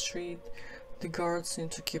Downing Street. The guards need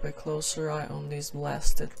to keep a closer eye on these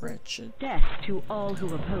blasted wretched. Death to all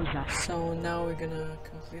who oppose us. So now we're gonna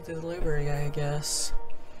complete the delivery, I guess.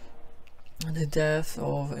 The death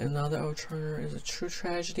of another outrunner is a true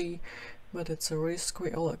tragedy, but it's a risk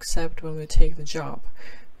we all accept when we take the job.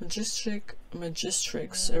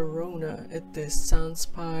 Magistrix Arona at the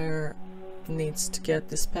Sunspire needs to get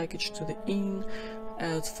this package to the inn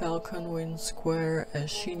at Falconwind Square, as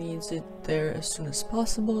she needs it there as soon as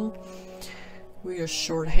possible. We are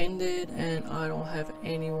short-handed and I don't have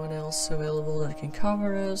anyone else available that can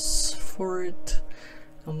cover us for it.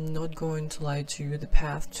 I'm not going to lie to you, the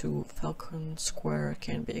path to Falcon Square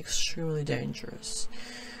can be extremely dangerous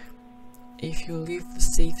if you leave the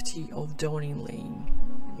safety of Downing Lane.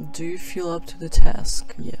 Do you feel up to the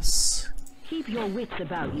task? Yes. Keep your wits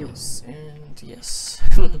about you. Yes, and yes.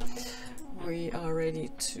 We are ready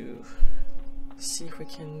to see if we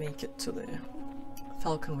can make it to the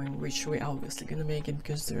Falcon Wing, which we obviously gonna make it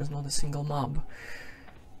because there's not a single mob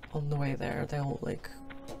on the way there. They're all like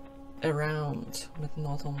around, but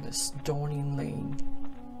not on this Downing Lane.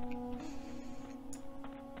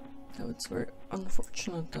 So it's very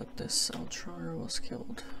unfortunate that this outrunner was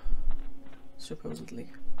killed, supposedly.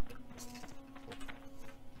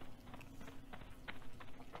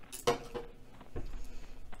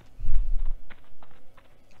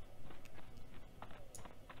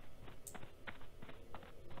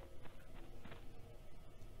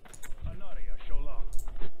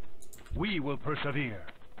 We will persevere.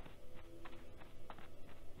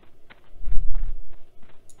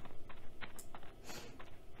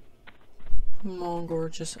 More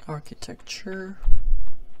gorgeous architecture.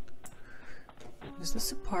 Is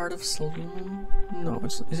this a part of Saloon? No,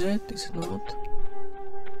 is it? Is it not?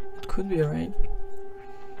 It could be, right?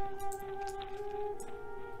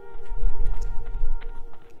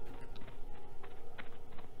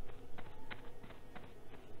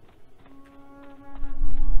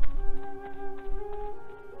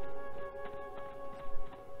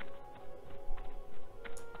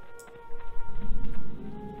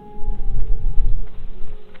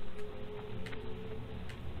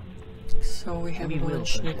 So we have a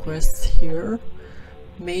bunch of quests here.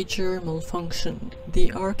 Major malfunction.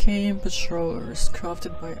 The arcane patrollers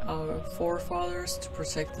crafted by our forefathers to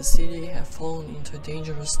protect the city have fallen into a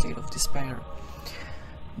dangerous state of despair.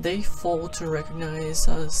 They fail to recognize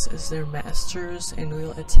us as their masters and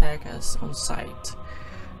will attack us on sight.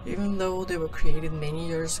 Even though they were created many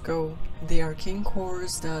years ago, the arcane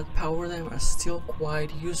cores that power them are still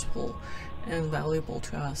quite useful and valuable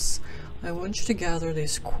to us. I want you to gather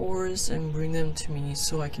these cores and bring them to me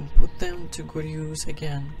so I can put them to good use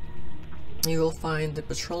again. You will find the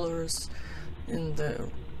patrollers in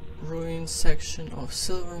the ruined section of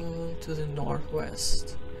Silvermoon to the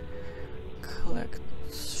northwest. Collect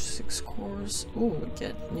 6 cores. Ooh, we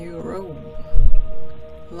get new robe.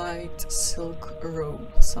 Light silk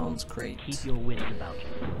robe. Sounds great. Keep your wits about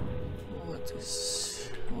you.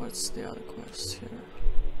 What's the other quest here?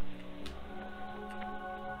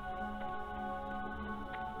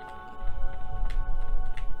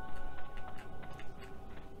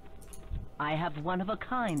 I have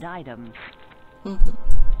one-of-a-kind items.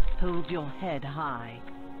 Hold your head high.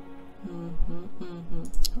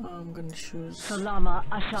 I'm gonna choose Salama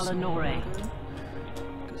Ashalanore.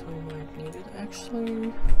 because I might need it.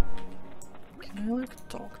 Actually, can I like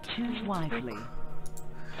talk to her? Choose wisely.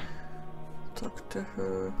 Talk to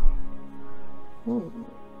her. Ooh.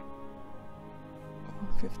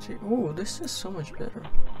 150. Oh, this is so much better.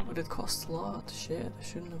 But it costs a lot. Shit, I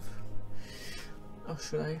shouldn't have. Oh,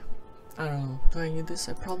 should I? I don't know. Do I need this?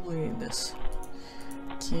 I probably need this.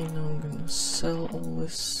 Okay, now I'm gonna sell all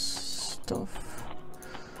this stuff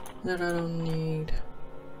that I don't need.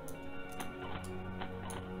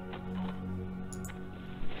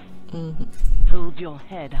 Hold your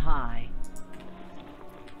head high.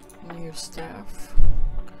 New staff.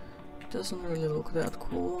 Doesn't really look that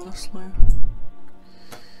cool, honestly.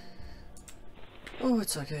 Oh,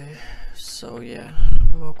 it's okay. So yeah,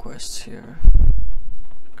 more quests here.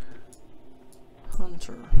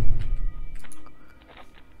 Hunter.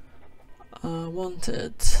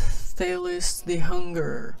 Wanted Thales the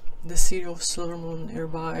Hunger. The city of Silvermoon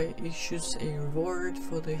nearby issues a reward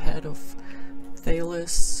for the head of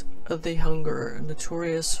Thales the Hunger,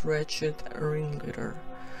 notorious wretched ringleader.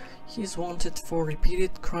 He is wanted for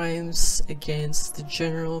repeated crimes against the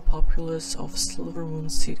general populace of Silvermoon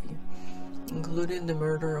City, including the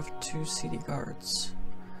murder of 2 city guards.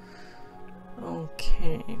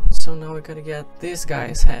 Okay, so now we gotta get this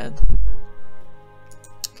guy's head.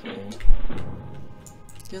 Okay.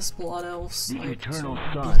 Guess blood elves like to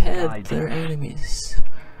behead their enemies.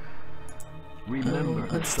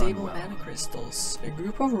 Unstable mana crystals. A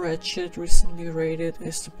group of wretched recently raided a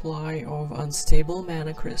supply of unstable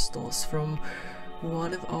mana crystals from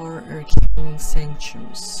one of our arcane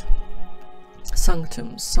sanctums.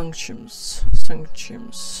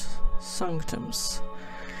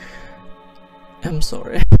 I'm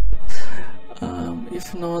sorry.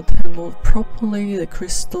 If not handled properly, the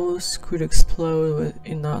crystals could explode with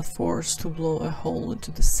enough force to blow a hole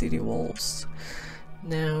into the city walls.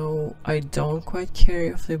 Now, I don't quite care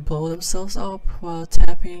if they blow themselves up while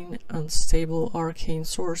tapping unstable arcane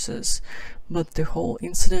sources, but the whole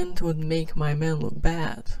incident would make my men look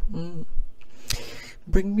bad.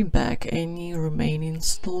 Bring me back any remaining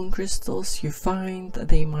stolen crystals you find.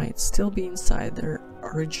 They might still be inside their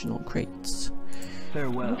original crates.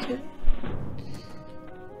 Farewell. Okay.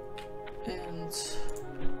 And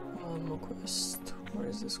one more quest. Where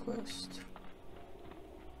is this quest?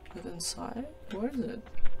 Is it inside? Where is it?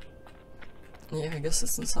 Yeah, I guess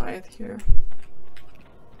it's inside here.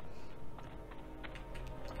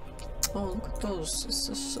 Oh, look at those. This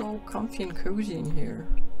is so comfy and cozy in here.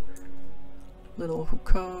 Little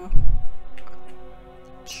hookah.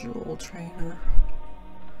 Jewel trainer.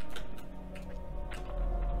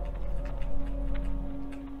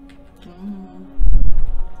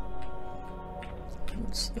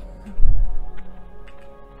 What's there?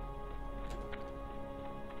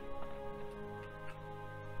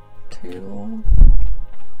 Table.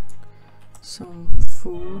 Some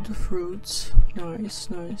food, fruits. Nice,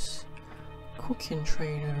 nice. Cooking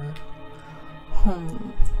trainer.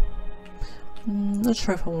 Not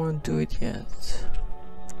sure if I want to do it yet.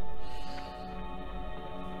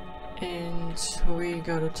 And we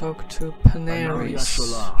gotta talk to Panaris.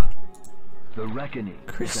 The reckoning.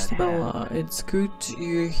 Christabella, it's good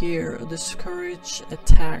you're here. The scourge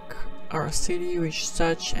attack our city with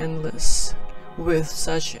such endless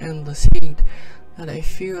hate that I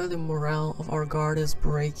fear the morale of our guard is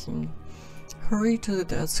breaking. Hurry to the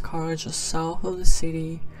dead scourge just south of the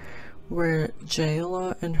city, where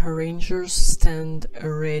Jaela and her rangers stand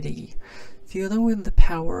ready. Fill them with the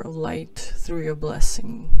power of light through your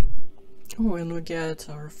blessing. Oh, and we get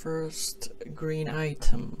our first green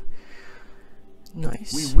item.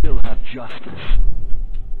 Nice. We will have justice.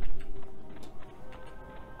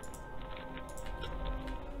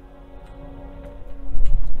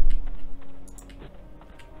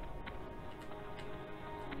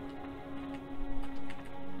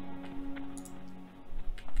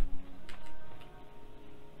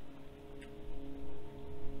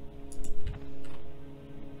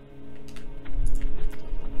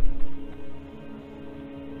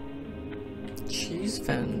 Cheese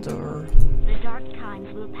vendor. The dark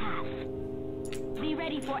times will pass. Be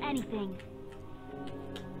ready for anything.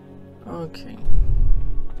 Okay.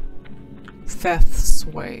 Feth's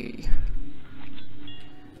Way.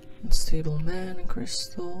 Unstable mana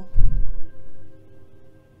crystal.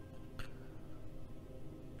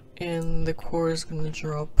 And the core is gonna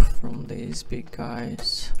drop from these big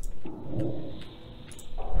guys.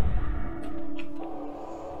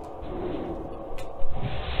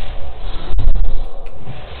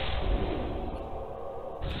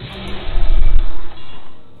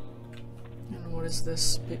 Is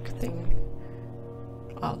this big thing?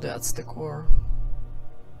 Oh, that's the core.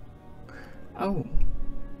 Oh,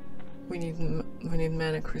 we need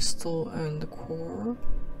mana crystal and the core.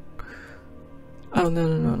 Oh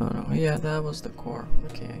no! Yeah, that was the core.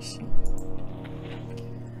 Okay, I see.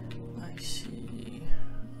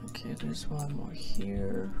 Okay, there's one more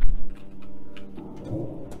here.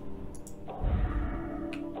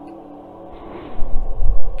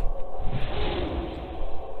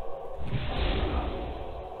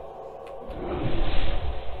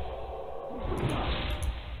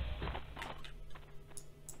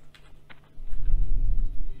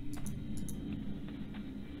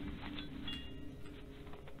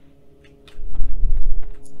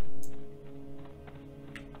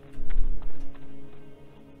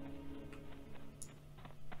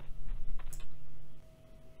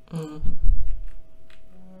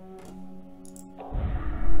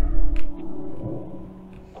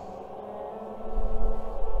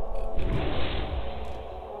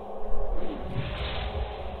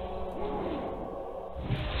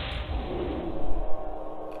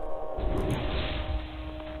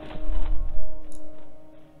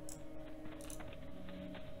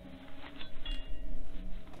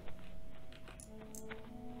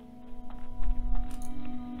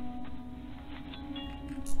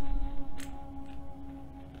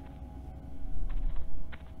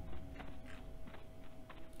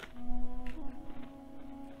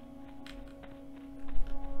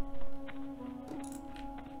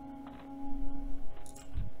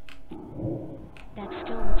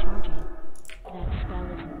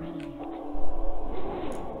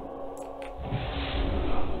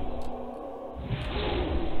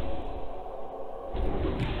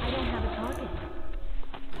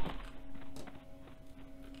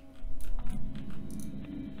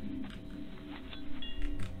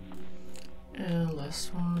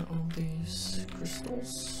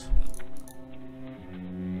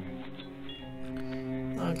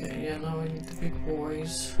 Okay, yeah, now we need the big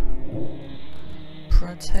boys.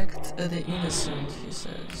 Protect the innocent, he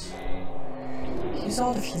says. He's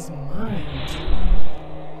out of his mind.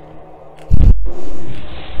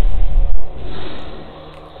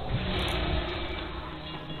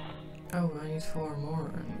 Oh, I need 4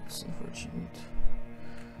 more, and it's unfortunate.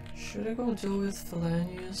 Should I go deal with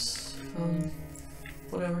Felanius?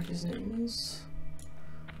 Whatever his name is?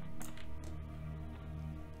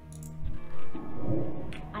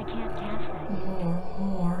 I can't cast that.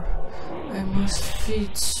 More. I must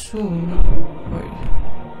feed soon. Wait.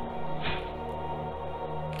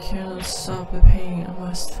 Cannot stop the pain. I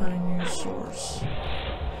must find new source.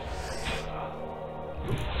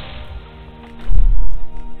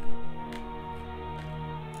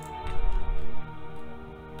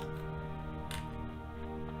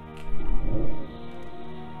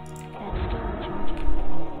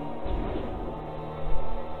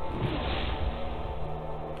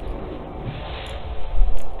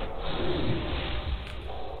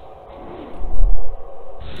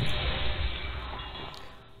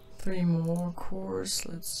 Three more cores.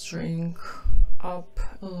 Let's drink up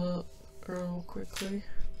a little real quickly.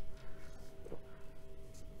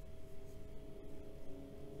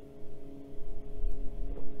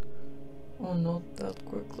 Oh, not that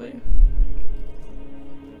quickly.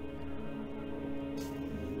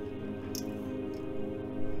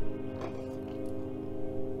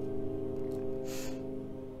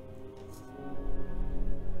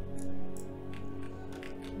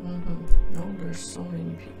 No, there's so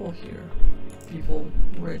many people here. People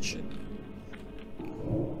wretched.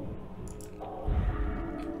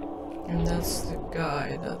 And that's the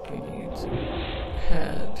guy that we need to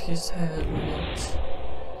head. His head with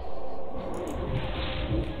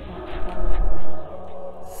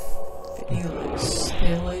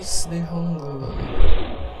Felis the Hunger.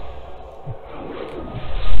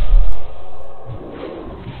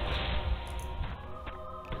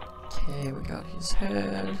 Okay, we got his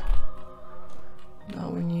head. Now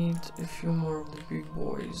we need a few more of the big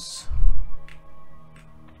boys.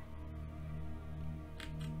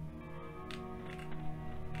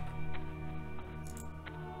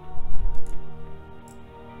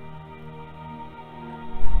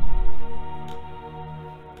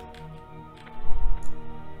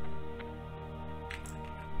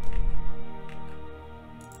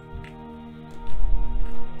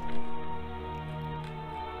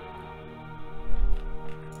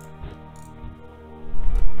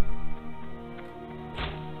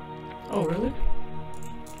 Oh, really?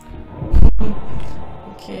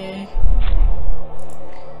 Okay.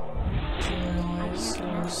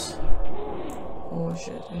 Generalizers. Oh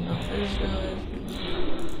shit, and now this guy.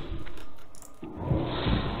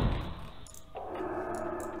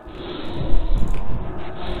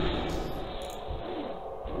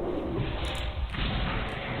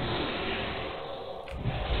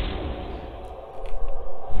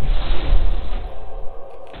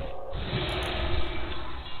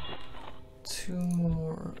 Two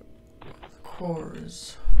more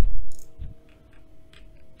cores.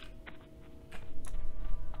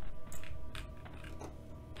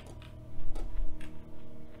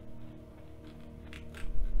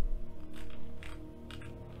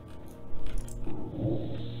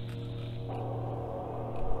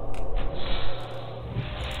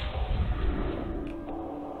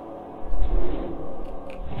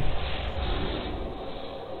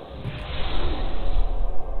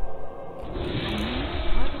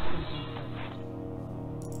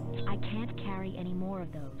 Any more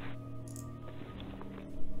of those?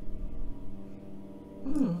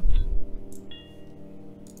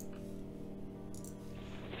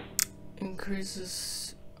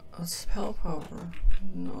 Increases a spell power.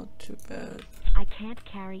 Not too bad. I can't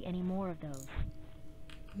carry any more of those.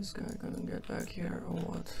 This guy gonna get back here or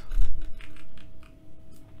what?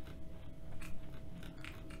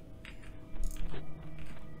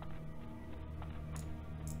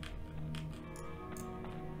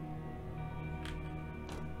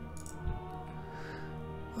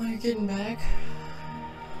 Are you getting back?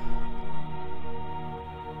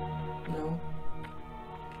 No.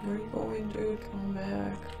 Where are you going, dude? Come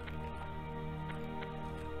back.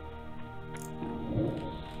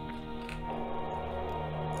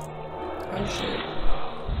 Oh shit.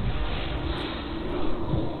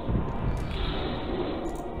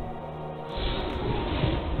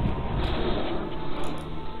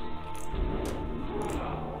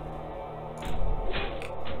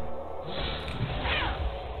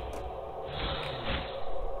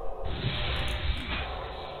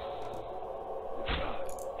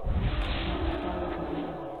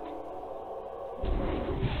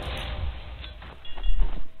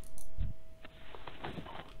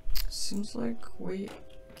 seems like we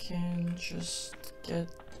can just get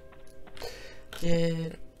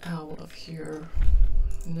out of here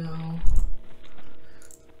now.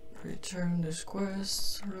 Return this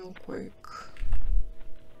quest real quick.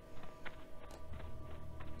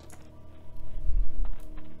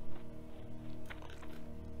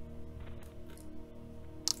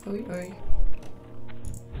 Oi, oi.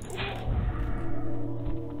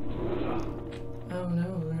 Oh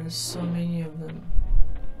no, there's so many of them.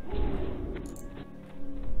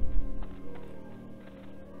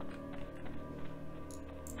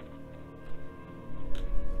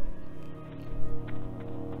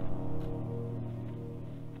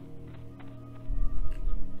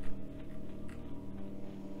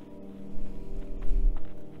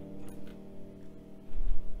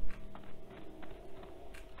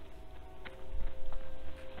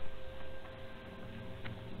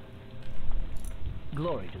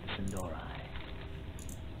 Glory to the Sindori.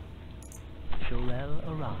 Sholel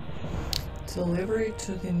Aran. Delivery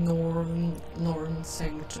to the Northern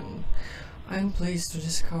Sanctum. I'm pleased to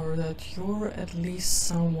discover that you're at least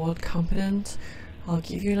somewhat competent. I'll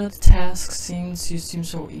give you another task since you seem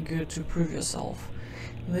so eager to prove yourself.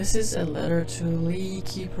 This is a letter to Lee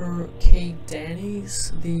Keeper K.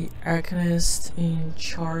 Danis, the Arcanist in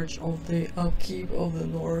charge of the upkeep of the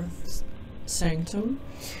North Sanctum.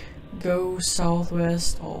 Go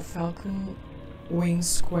southwest of Falcon Wing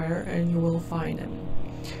Square and you will find him.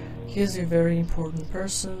 He is a very important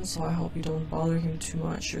person, so I hope you don't bother him too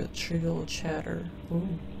much with trivial chatter. Ooh,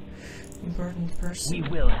 important person. We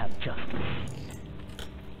will have justice.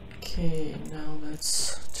 Okay, now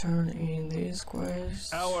let's turn in these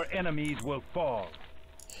quests. Our enemies will fall.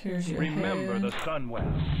 Here's your Remember head. the sun well.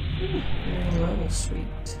 New level,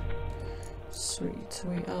 sweet. Sweet,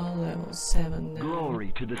 we are level 7 now.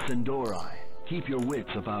 Glory to the Sindori. Keep your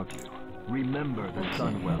wits about you. Remember the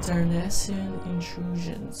sun well. Darnassian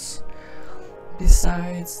intrusions.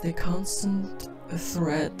 Besides the constant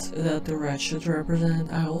threat that the wretched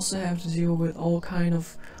represent, I also have to deal with all kind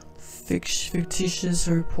of fictitious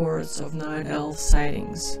reports of night elf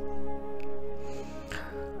sightings.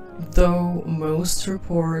 Though most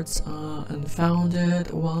reports are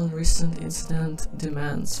unfounded, one recent incident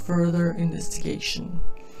demands further investigation.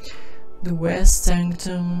 The West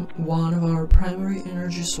Sanctum, one of our primary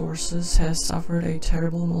energy sources, has suffered a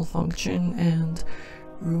terrible malfunction and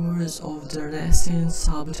rumors of Darnassian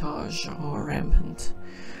sabotage are rampant.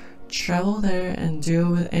 Travel there and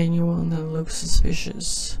deal with anyone that looks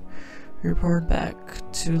suspicious. Report back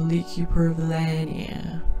to Lee Keeper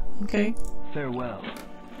Villania. Okay? Farewell.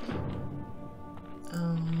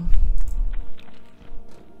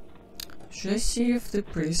 Should I see if the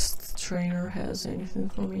priest trainer has anything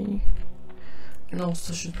for me? And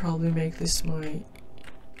also should probably make this my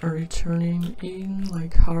returning in,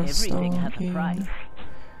 like Hearthstone in.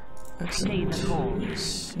 Excellent.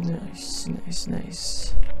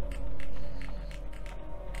 Nice.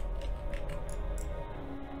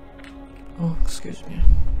 Oh, excuse me.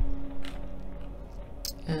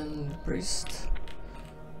 And priest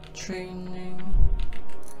training.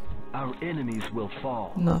 Our enemies will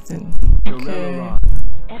fall. Nothing. Okay.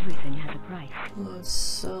 Everything has a price. Let's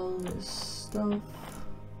sell this stuff.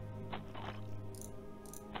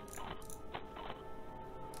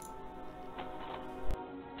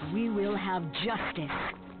 We will have justice.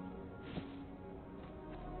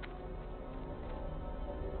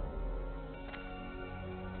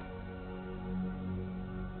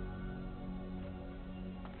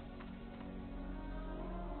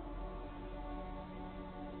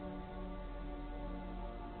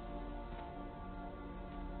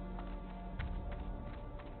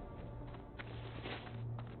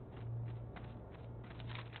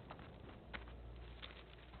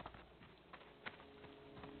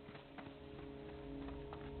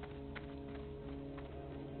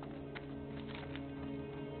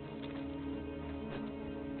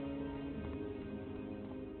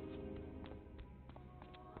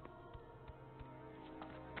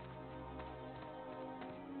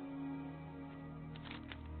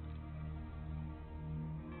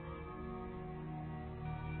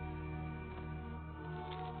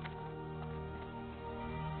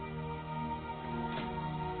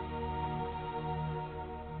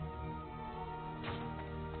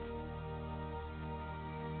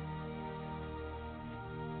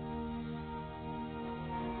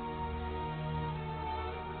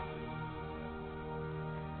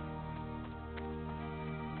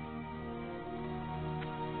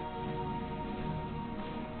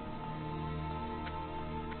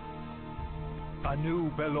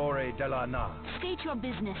 Anu Belore Delana. State your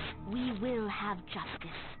business. We will have justice.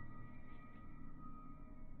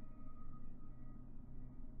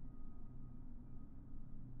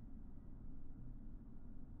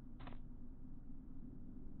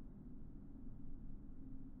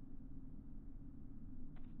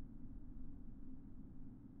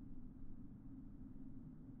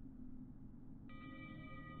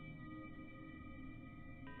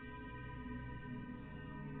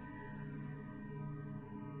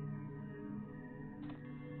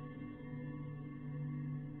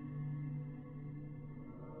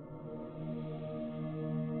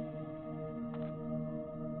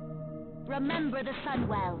 Remember the sun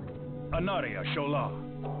well. Anaria Shola.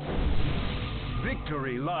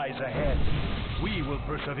 Victory lies ahead. We will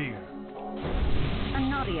persevere.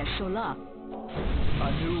 Anaria Shola.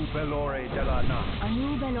 Anu Belore Delana.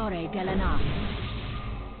 Anu Belore Delana.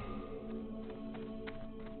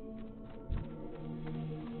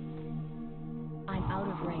 I'm out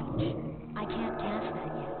of range. I can't cast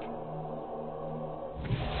that yet.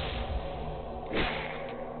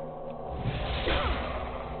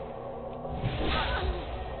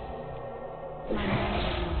 My mana is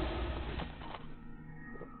low.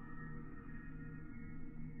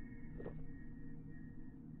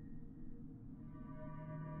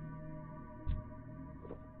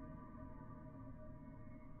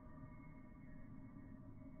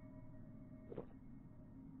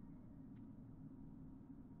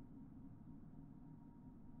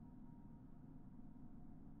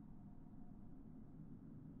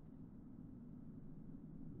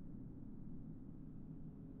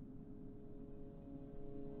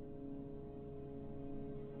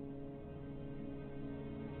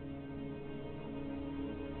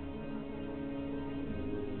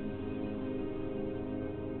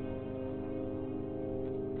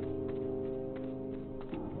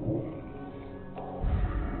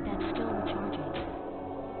 That's still recharging.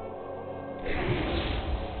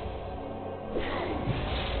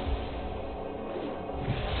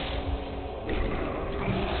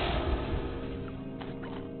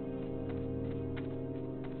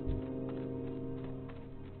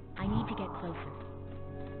 I need to get closer.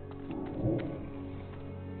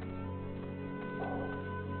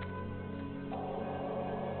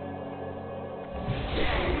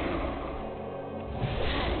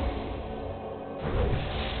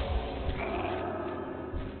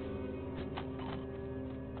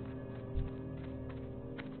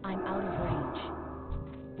 I'm out of range.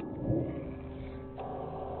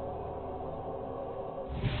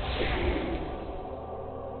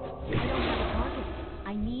 I don't have a target.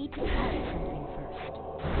 I need to try something first.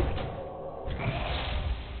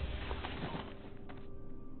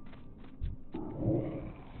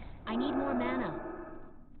 I need more mana.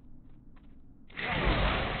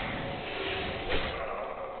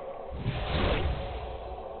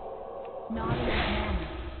 Not enough mana.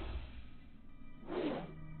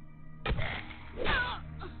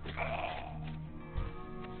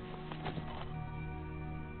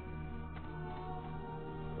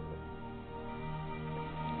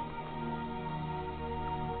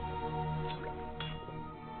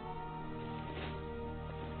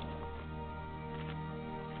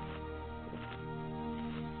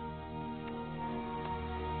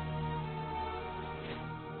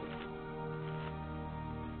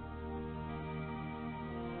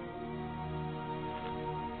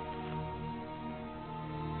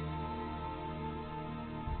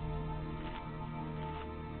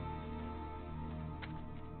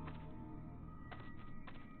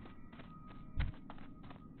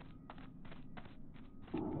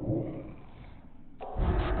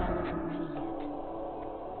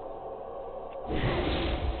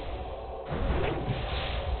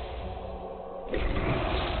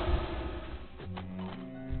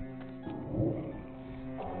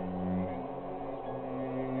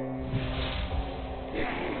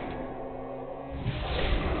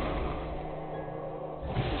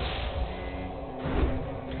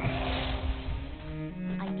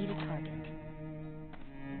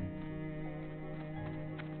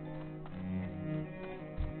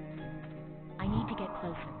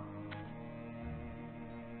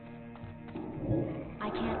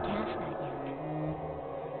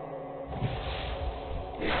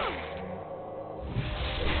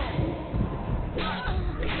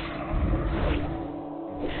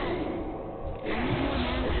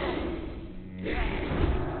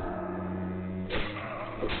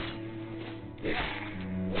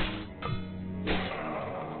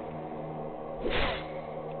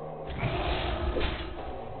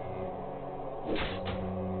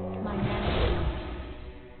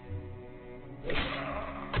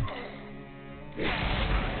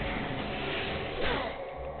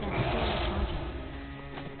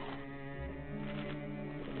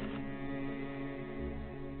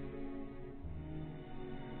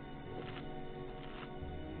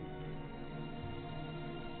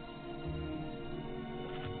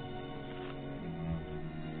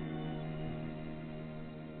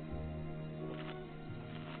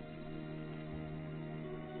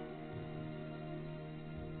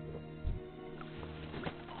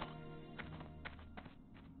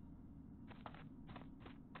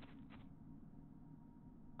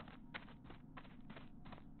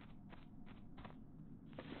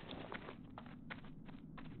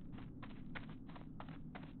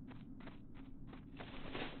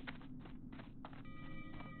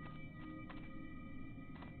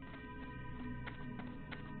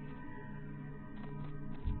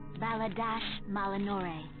 Baladash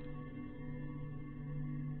Malanore.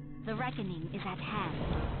 The reckoning is at hand.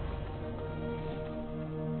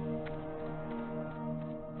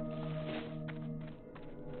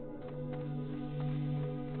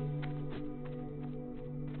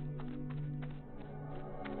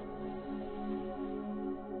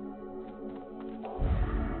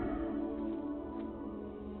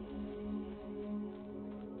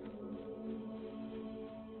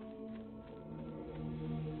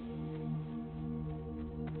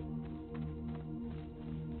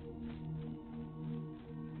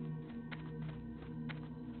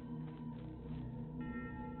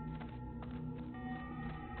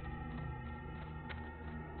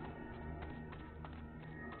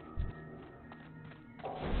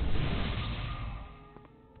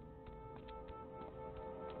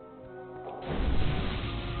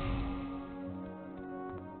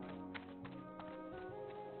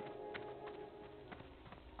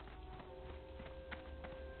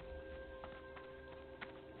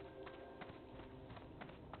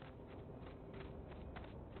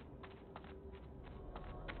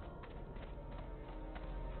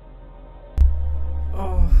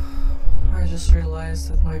 I just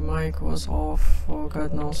realized that my mic was off for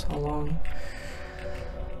God knows how long.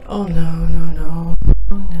 Oh no, no, no.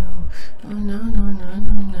 Oh no. Oh no, no, no,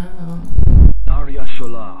 no, no. Arya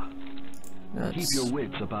Shola, That's keep your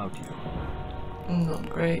wits about you. not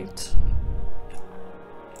great.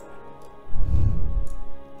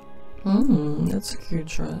 That's a cute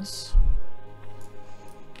dress.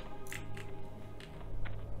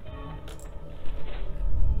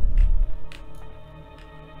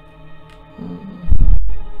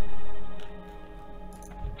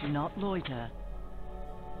 Do not loiter.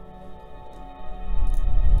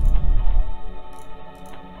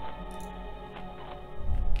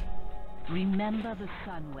 Remember the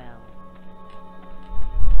sun well.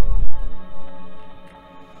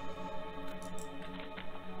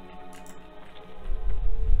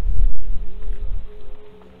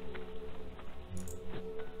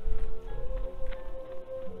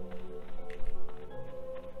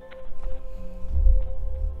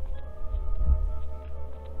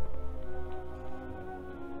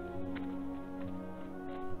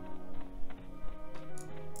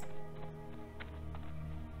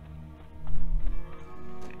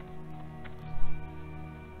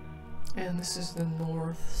 And this is the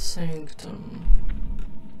North Sanctum.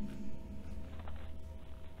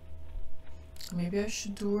 Maybe I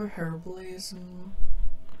should do a herbalism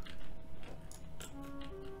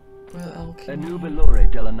with alchemy. Anu Belore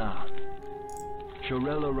Delana.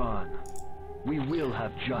 Shorel Aran. We will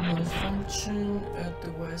have justice. Malfunction at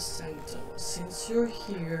the West Sanctum. Since you're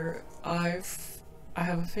here, I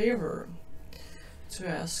have a favor to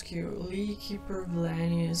ask you. Lee Keeper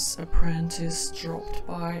Vlanni's apprentice dropped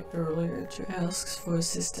by earlier to ask for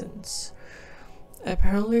assistance.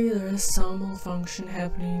 Apparently there is some malfunction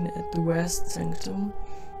happening at the West Sanctum.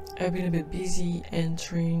 I've been a bit busy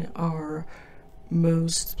entering our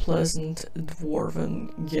most pleasant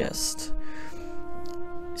dwarven guest.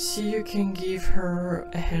 See you can give her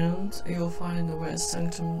a hand. You'll find the West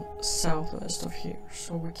Sanctum southwest of here.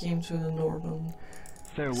 So we came to the Northern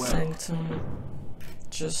Farewell. Sanctum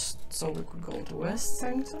just so we could go to West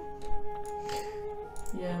Sanctum.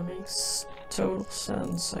 Yeah, makes total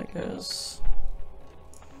sense, I guess.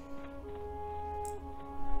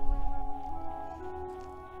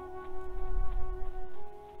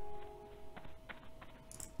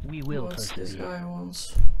 We will What's this persevere. guy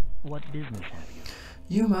wants? What business have you?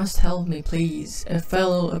 You must help me, please. A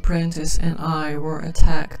fellow apprentice and I were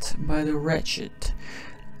attacked by the wretched.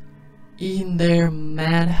 In their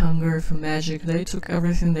mad hunger for magic, they took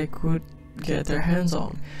everything they could get their hands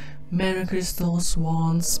on. Mana crystals,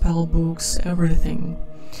 wands, spell books, everything.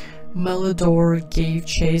 Melador gave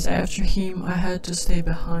chase after him. I had to stay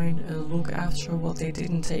behind and look after what they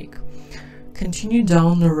didn't take. Continue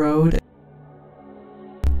down the road.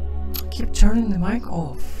 Keep turning the mic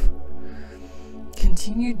off.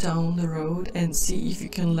 Continue down the road and see if you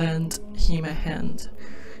can lend him a hand.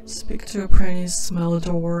 Speak to apprentice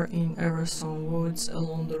Melador in Arison Woods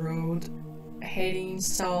along the road, heading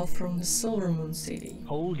south from the Silvermoon City.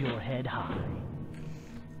 Hold your head high.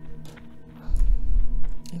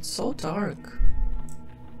 It's so dark.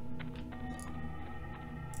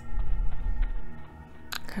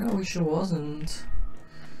 Kinda wish it wasn't.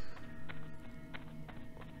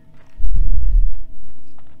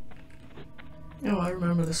 Oh, I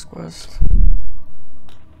remember this quest.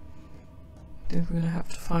 Think we're gonna have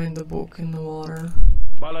to find the book in the water.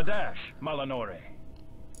 Baladash Malanore.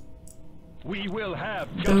 We will have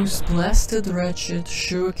Those blasted wretched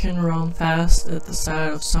sure can run fast at the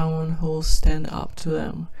sight of someone who'll stand up to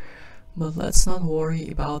them. But let's not worry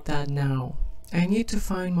about that now. I need to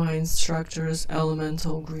find my instructor's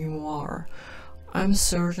elemental grimoire. I'm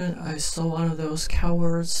certain I saw one of those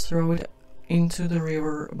cowards throw it into the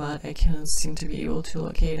river, but I cannot seem to be able to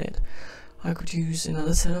locate it. I could use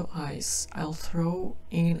another set of eyes. I'll throw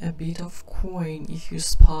in a bit of coin if you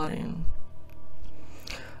spot him.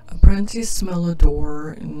 Apprentice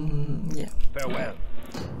Melodor, yeah. farewell.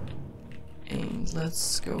 And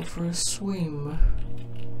let's go for a swim.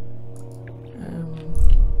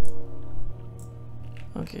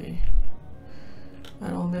 Okay. I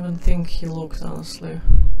don't even think he looked, honestly.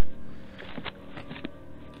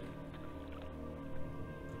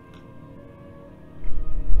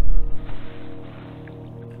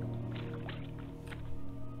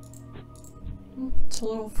 It's a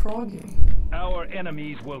little froggy. Our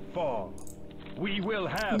enemies will fall. We will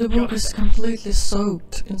have The book is justice. completely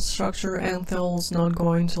soaked. Instructor Anthel's not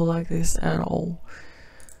going to like this at all.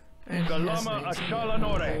 And he has Galama an idea.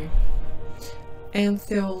 Ashalanore. Okay.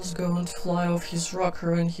 Anthel's going to fly off his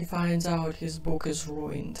rocker and he finds out his book is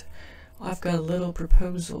ruined. I've got a little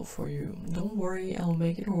proposal for you. Don't worry, I'll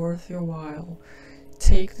make it worth your while.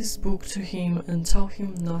 Take this book to him and tell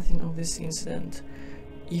him nothing of this incident.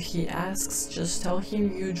 If he asks, just tell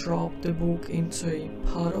him you dropped the book into a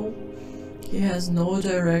puddle. He has no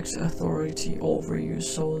direct authority over you,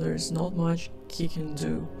 so there's not much he can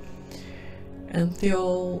do.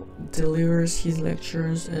 Antheol delivers his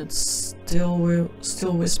lectures at Still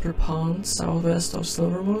Whisper Pond, southwest of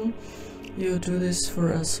Silvermoon. You do this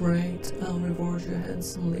for us, right? I'll reward you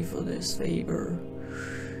handsomely for this favor.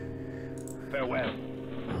 Farewell.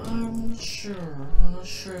 I'm not sure. I'm not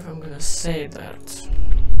sure if I'm gonna say that.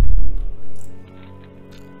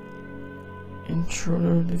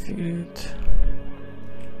 Intruder defeated.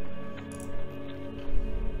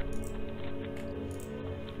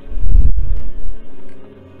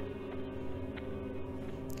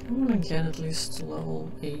 I wanna get at least to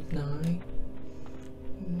level 8-9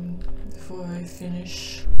 before I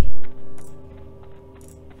finish.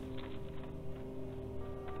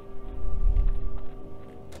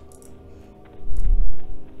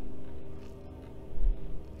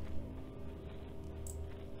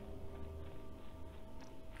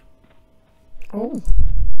 Oh,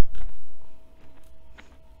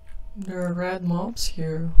 there are red mobs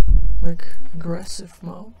here, like aggressive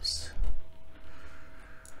mobs.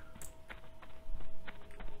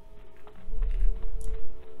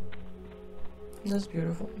 That's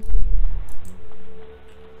beautiful.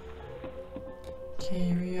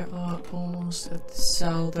 Okay, we are almost at the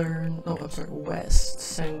southern, oh, I'm sorry, west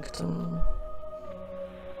sanctum.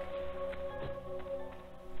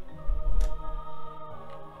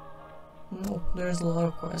 No, there's a lot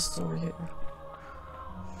of quests over here.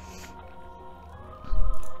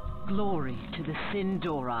 Glory to the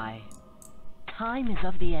Sindorai. Time is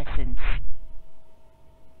of the essence.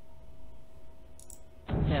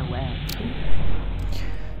 Farewell.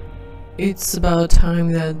 It's about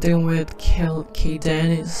time that dimwit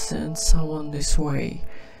Kaidanis sent someone this way.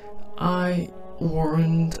 I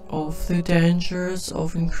warned of the dangers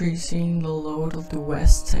of increasing the load of the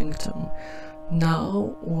West Sanctum.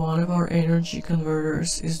 Now, one of our energy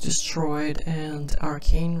converters is destroyed and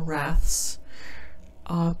arcane wraths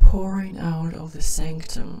are pouring out of the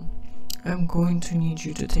Sanctum. I'm going to need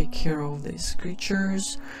you to take care of these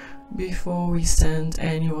creatures before we send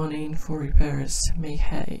anyone in for repairs. Make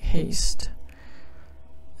haste.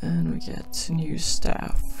 And we get new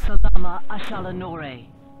staff. Salama Ashalanore.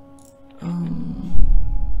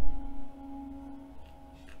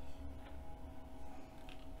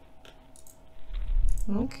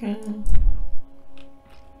 Okay.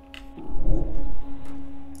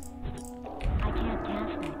 I can't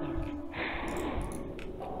cast that yet.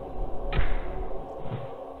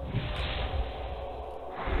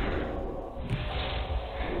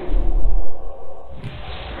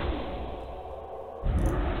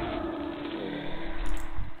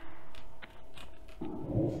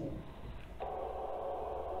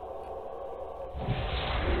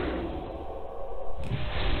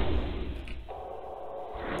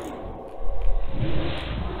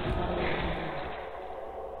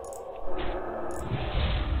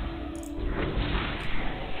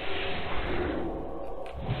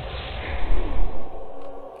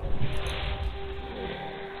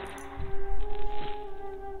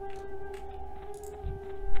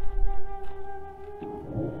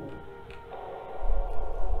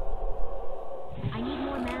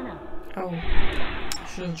 Oh,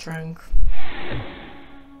 should have drank.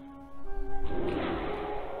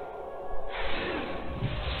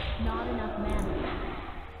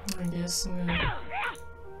 guess I'm gonna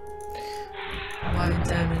light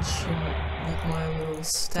damage him with my little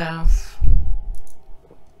staff.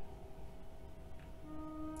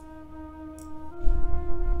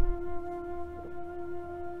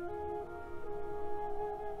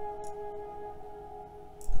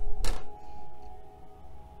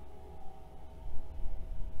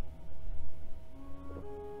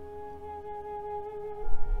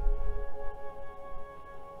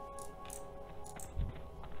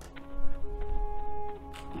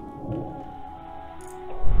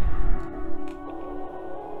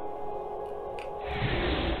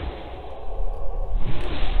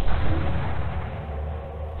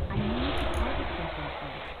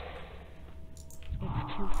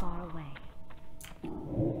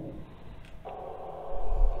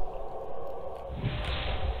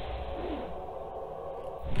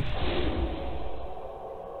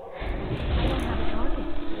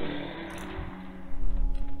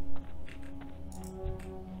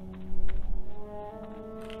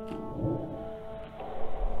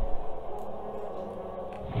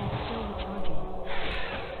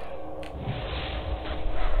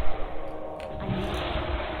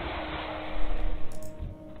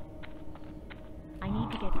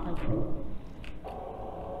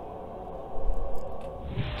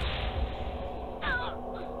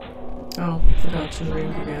 Oh, forgot to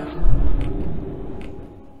drink again.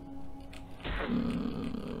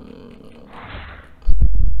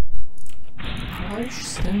 Why are you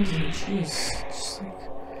standing? Jeez, just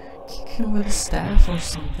like kick him with a staff or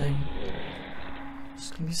something.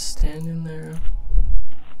 Just gonna be standing there.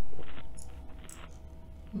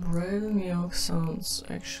 Bread and milk sounds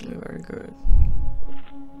actually very good.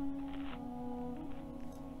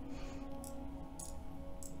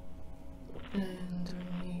 And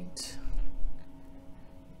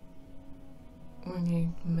we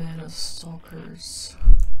need mana stalkers.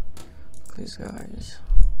 These guys.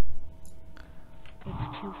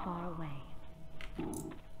 It's too far away.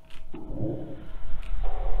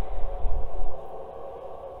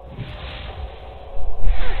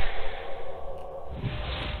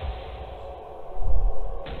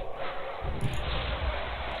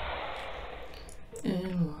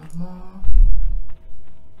 And one more.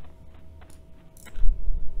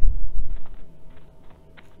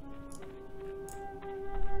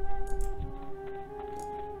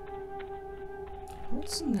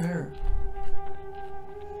 What's in there?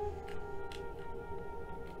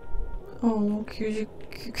 Oh, cutie,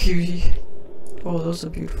 cutie. Oh, those are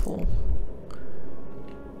beautiful.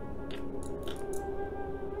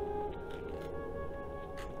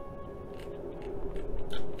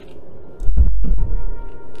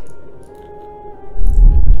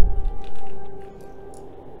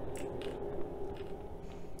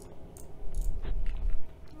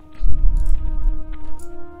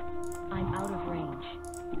 I'm out of range.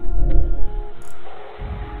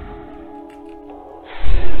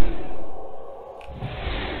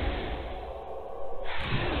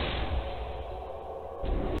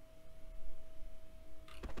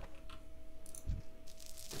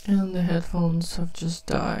 And the headphones have just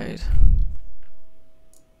died.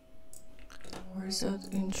 Where's that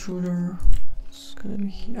intruder? It's gonna be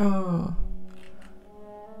here. Ah,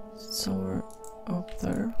 it's somewhere up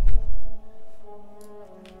there.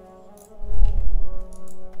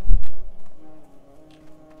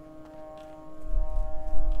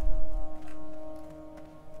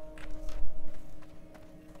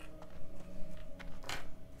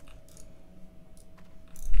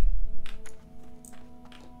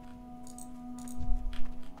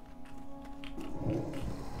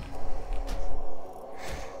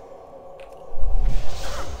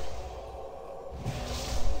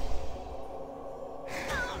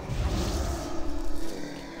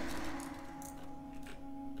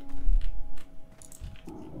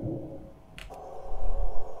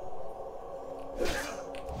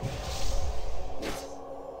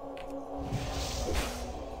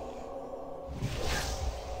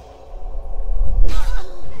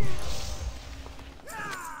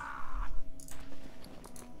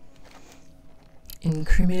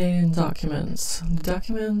 Incriminating documents. The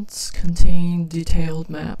documents contain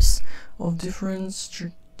detailed maps of different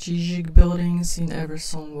strategic buildings in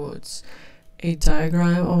Eversong Woods. A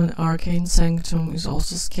diagram of an arcane sanctum is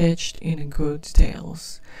also sketched in good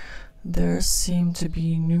details. There seem to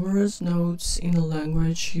be numerous notes in a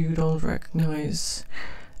language you don't recognize.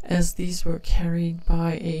 As these were carried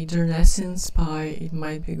by a Darnassian spy, it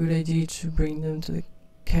might be a good idea to bring them to the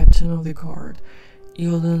captain of the guard,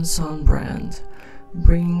 Ilden Sonbrand.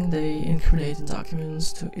 Bring the incriminating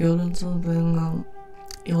documents to Ilden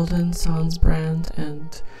Sonbrand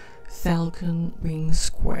and Falcon Wing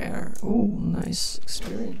Square. Oh, nice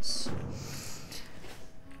experience.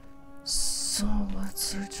 So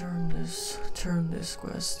let's turn this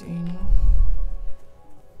quest in.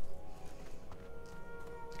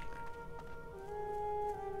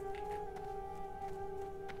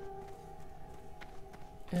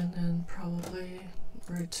 And then probably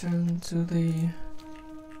return to the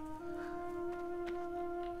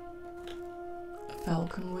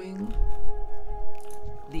Falcon Wing.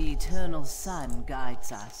 The eternal sun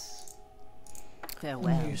guides us.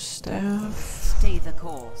 Farewell. New staff. Stay the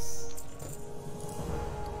course.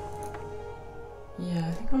 Yeah,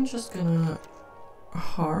 I think I'm just gonna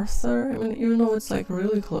hearth her. I mean, even though it's like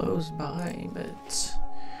really close by, but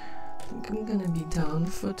I think I'm gonna be done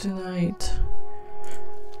for tonight.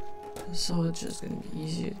 So it's just gonna be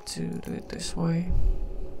easier to do it this way.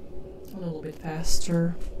 A little bit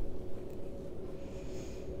faster.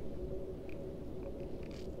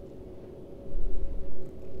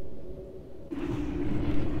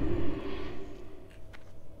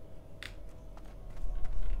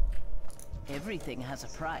 Everything has a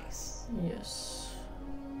price. Yes.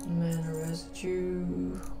 Mana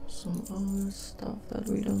residue, some other stuff that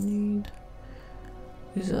we don't need.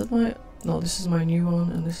 Is that my... No, this is my new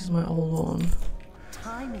one and this is my old one.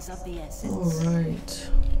 Time is of the essence. Alright.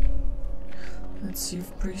 Let's see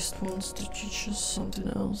if Priest wants to teach us something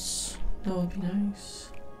else. That would be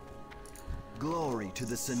nice. Glory to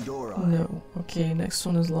the Sindora. No. Okay, next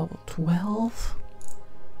one is level 12.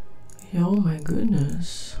 Oh my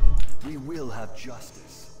goodness. We will have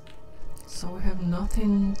justice. So we have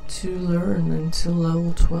nothing to learn until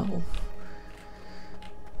level 12.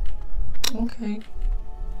 Okay.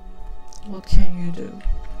 What can you do?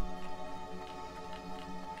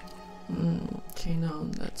 Okay, now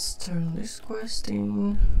let's turn this quest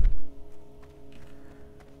in.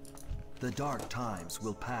 The dark times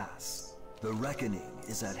will pass. The reckoning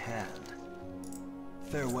is at hand.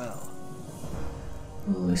 Farewell.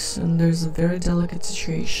 Listen, there's a very delicate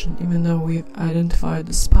situation. Even though we've identified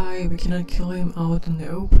the spy, we cannot kill him out in the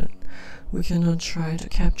open. We cannot try to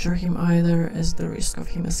capture him either, as the risk of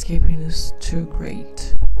him escaping is too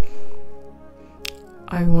great.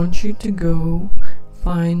 I want you to go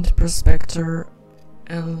find Prospector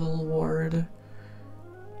and Little Ward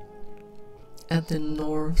at the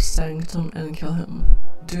North Sanctum and kill him.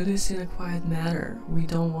 Do this in a quiet manner. We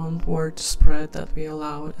don't want word to spread that we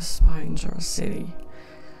allowed a spy into our city.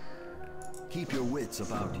 Keep your wits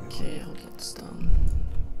about you. Okay, I'll get this done.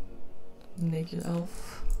 Naked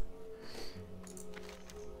elf.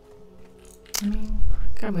 I mean,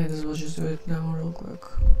 I might as well just do it now real quick.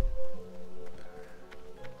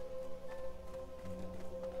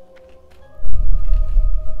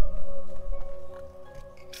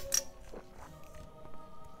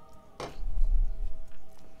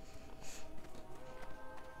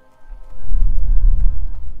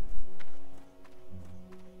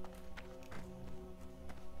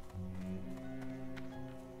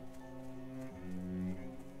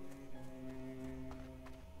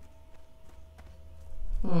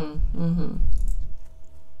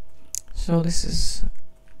 So this is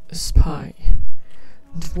a spy.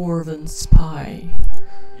 Dwarven spy.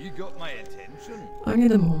 You got my attention. I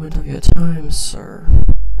need a moment of your time, sir.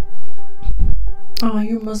 Oh,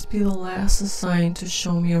 you must be the last assigned to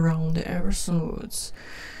show me around the Everson Woods.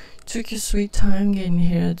 Took your sweet time getting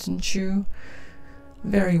here, didn't you?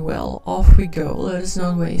 Very well, off we go. Let us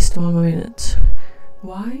not waste 1 minute.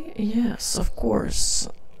 Why? Yes, of course.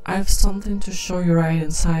 I have something to show you right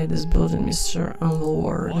inside this building, Mr.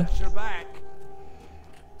 Underlord. Watch your back.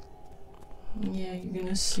 Yeah, you're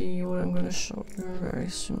gonna see what I'm gonna show you very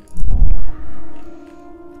soon.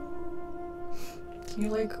 Can you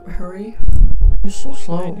like hurry? You're so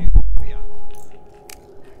slow.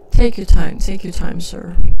 Take your time,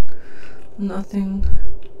 sir. Nothing.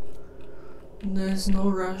 There's no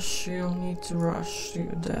rush. You don't need to rush to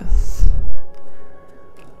your death.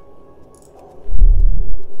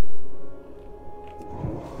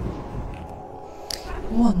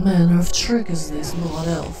 What manner of trick is this, Blood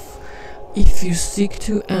Elf? If you seek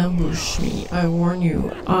to ambush me, I warn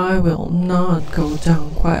you, I will not go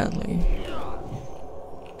down quietly.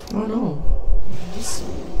 Oh no. This...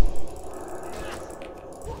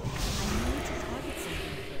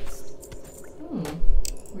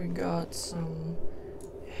 We got some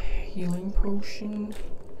healing potion.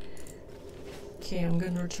 Okay, I'm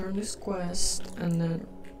gonna return this quest and then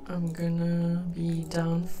I'm gonna be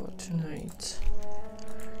done for tonight.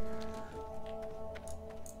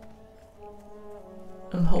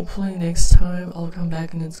 And hopefully next time I'll come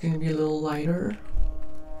back and it's gonna be a little lighter.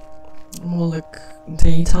 More like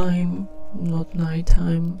daytime, not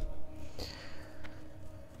nighttime.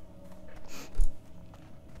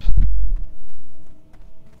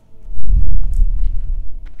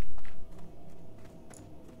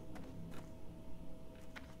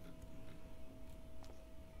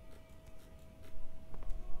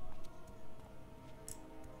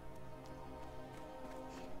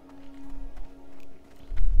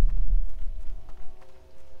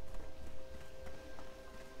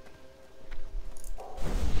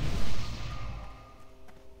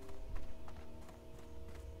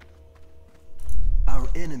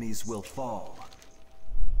 enemies will fall.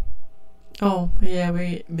 Oh, yeah,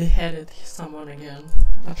 we beheaded someone again,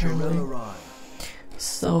 apparently. Shurelaran.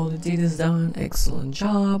 So the deed is done, excellent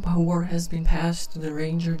job. Word has been passed to the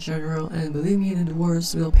Ranger General, and believe me, the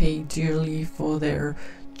dwarves will pay dearly for their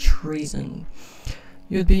treason.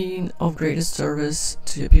 You've been of greatest service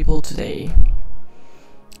to your people today.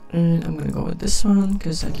 And I'm gonna go with this one,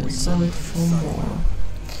 because I can sell it for more.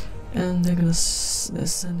 And they're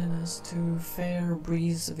sending us to Fair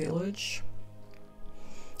Breeze Village.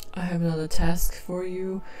 I have another task for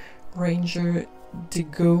you. Ranger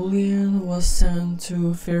Degolian was sent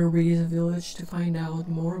to Fair Breeze Village to find out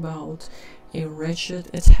more about a wretched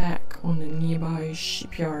attack on a nearby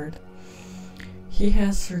shipyard. He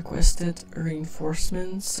has requested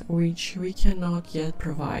reinforcements, which we cannot yet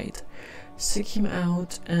provide. Seek him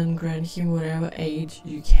out and grant him whatever aid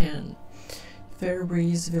you can. Fair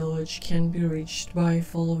Breeze Village can be reached by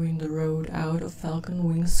following the road out of Falcon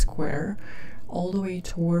Wing Square all the way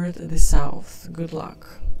toward the south. Good luck.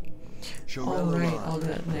 Alright, I'll do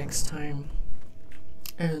that next time.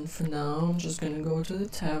 And for now, I'm just gonna go to the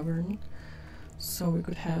tavern so we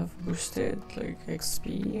could have boosted like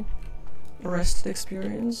XP, rested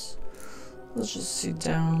experience. Let's just sit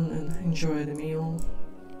down and enjoy the meal.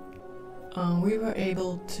 We were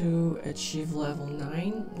able to achieve level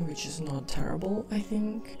 9, which is not terrible, I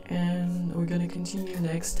think, and we're gonna continue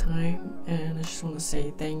next time. And I just want to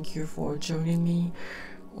say thank you for joining me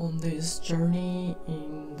on this journey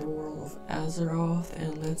in the world of Azeroth,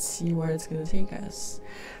 and let's see where it's gonna take us.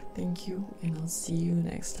 Thank you, and I'll see you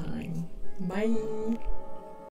next time. Bye!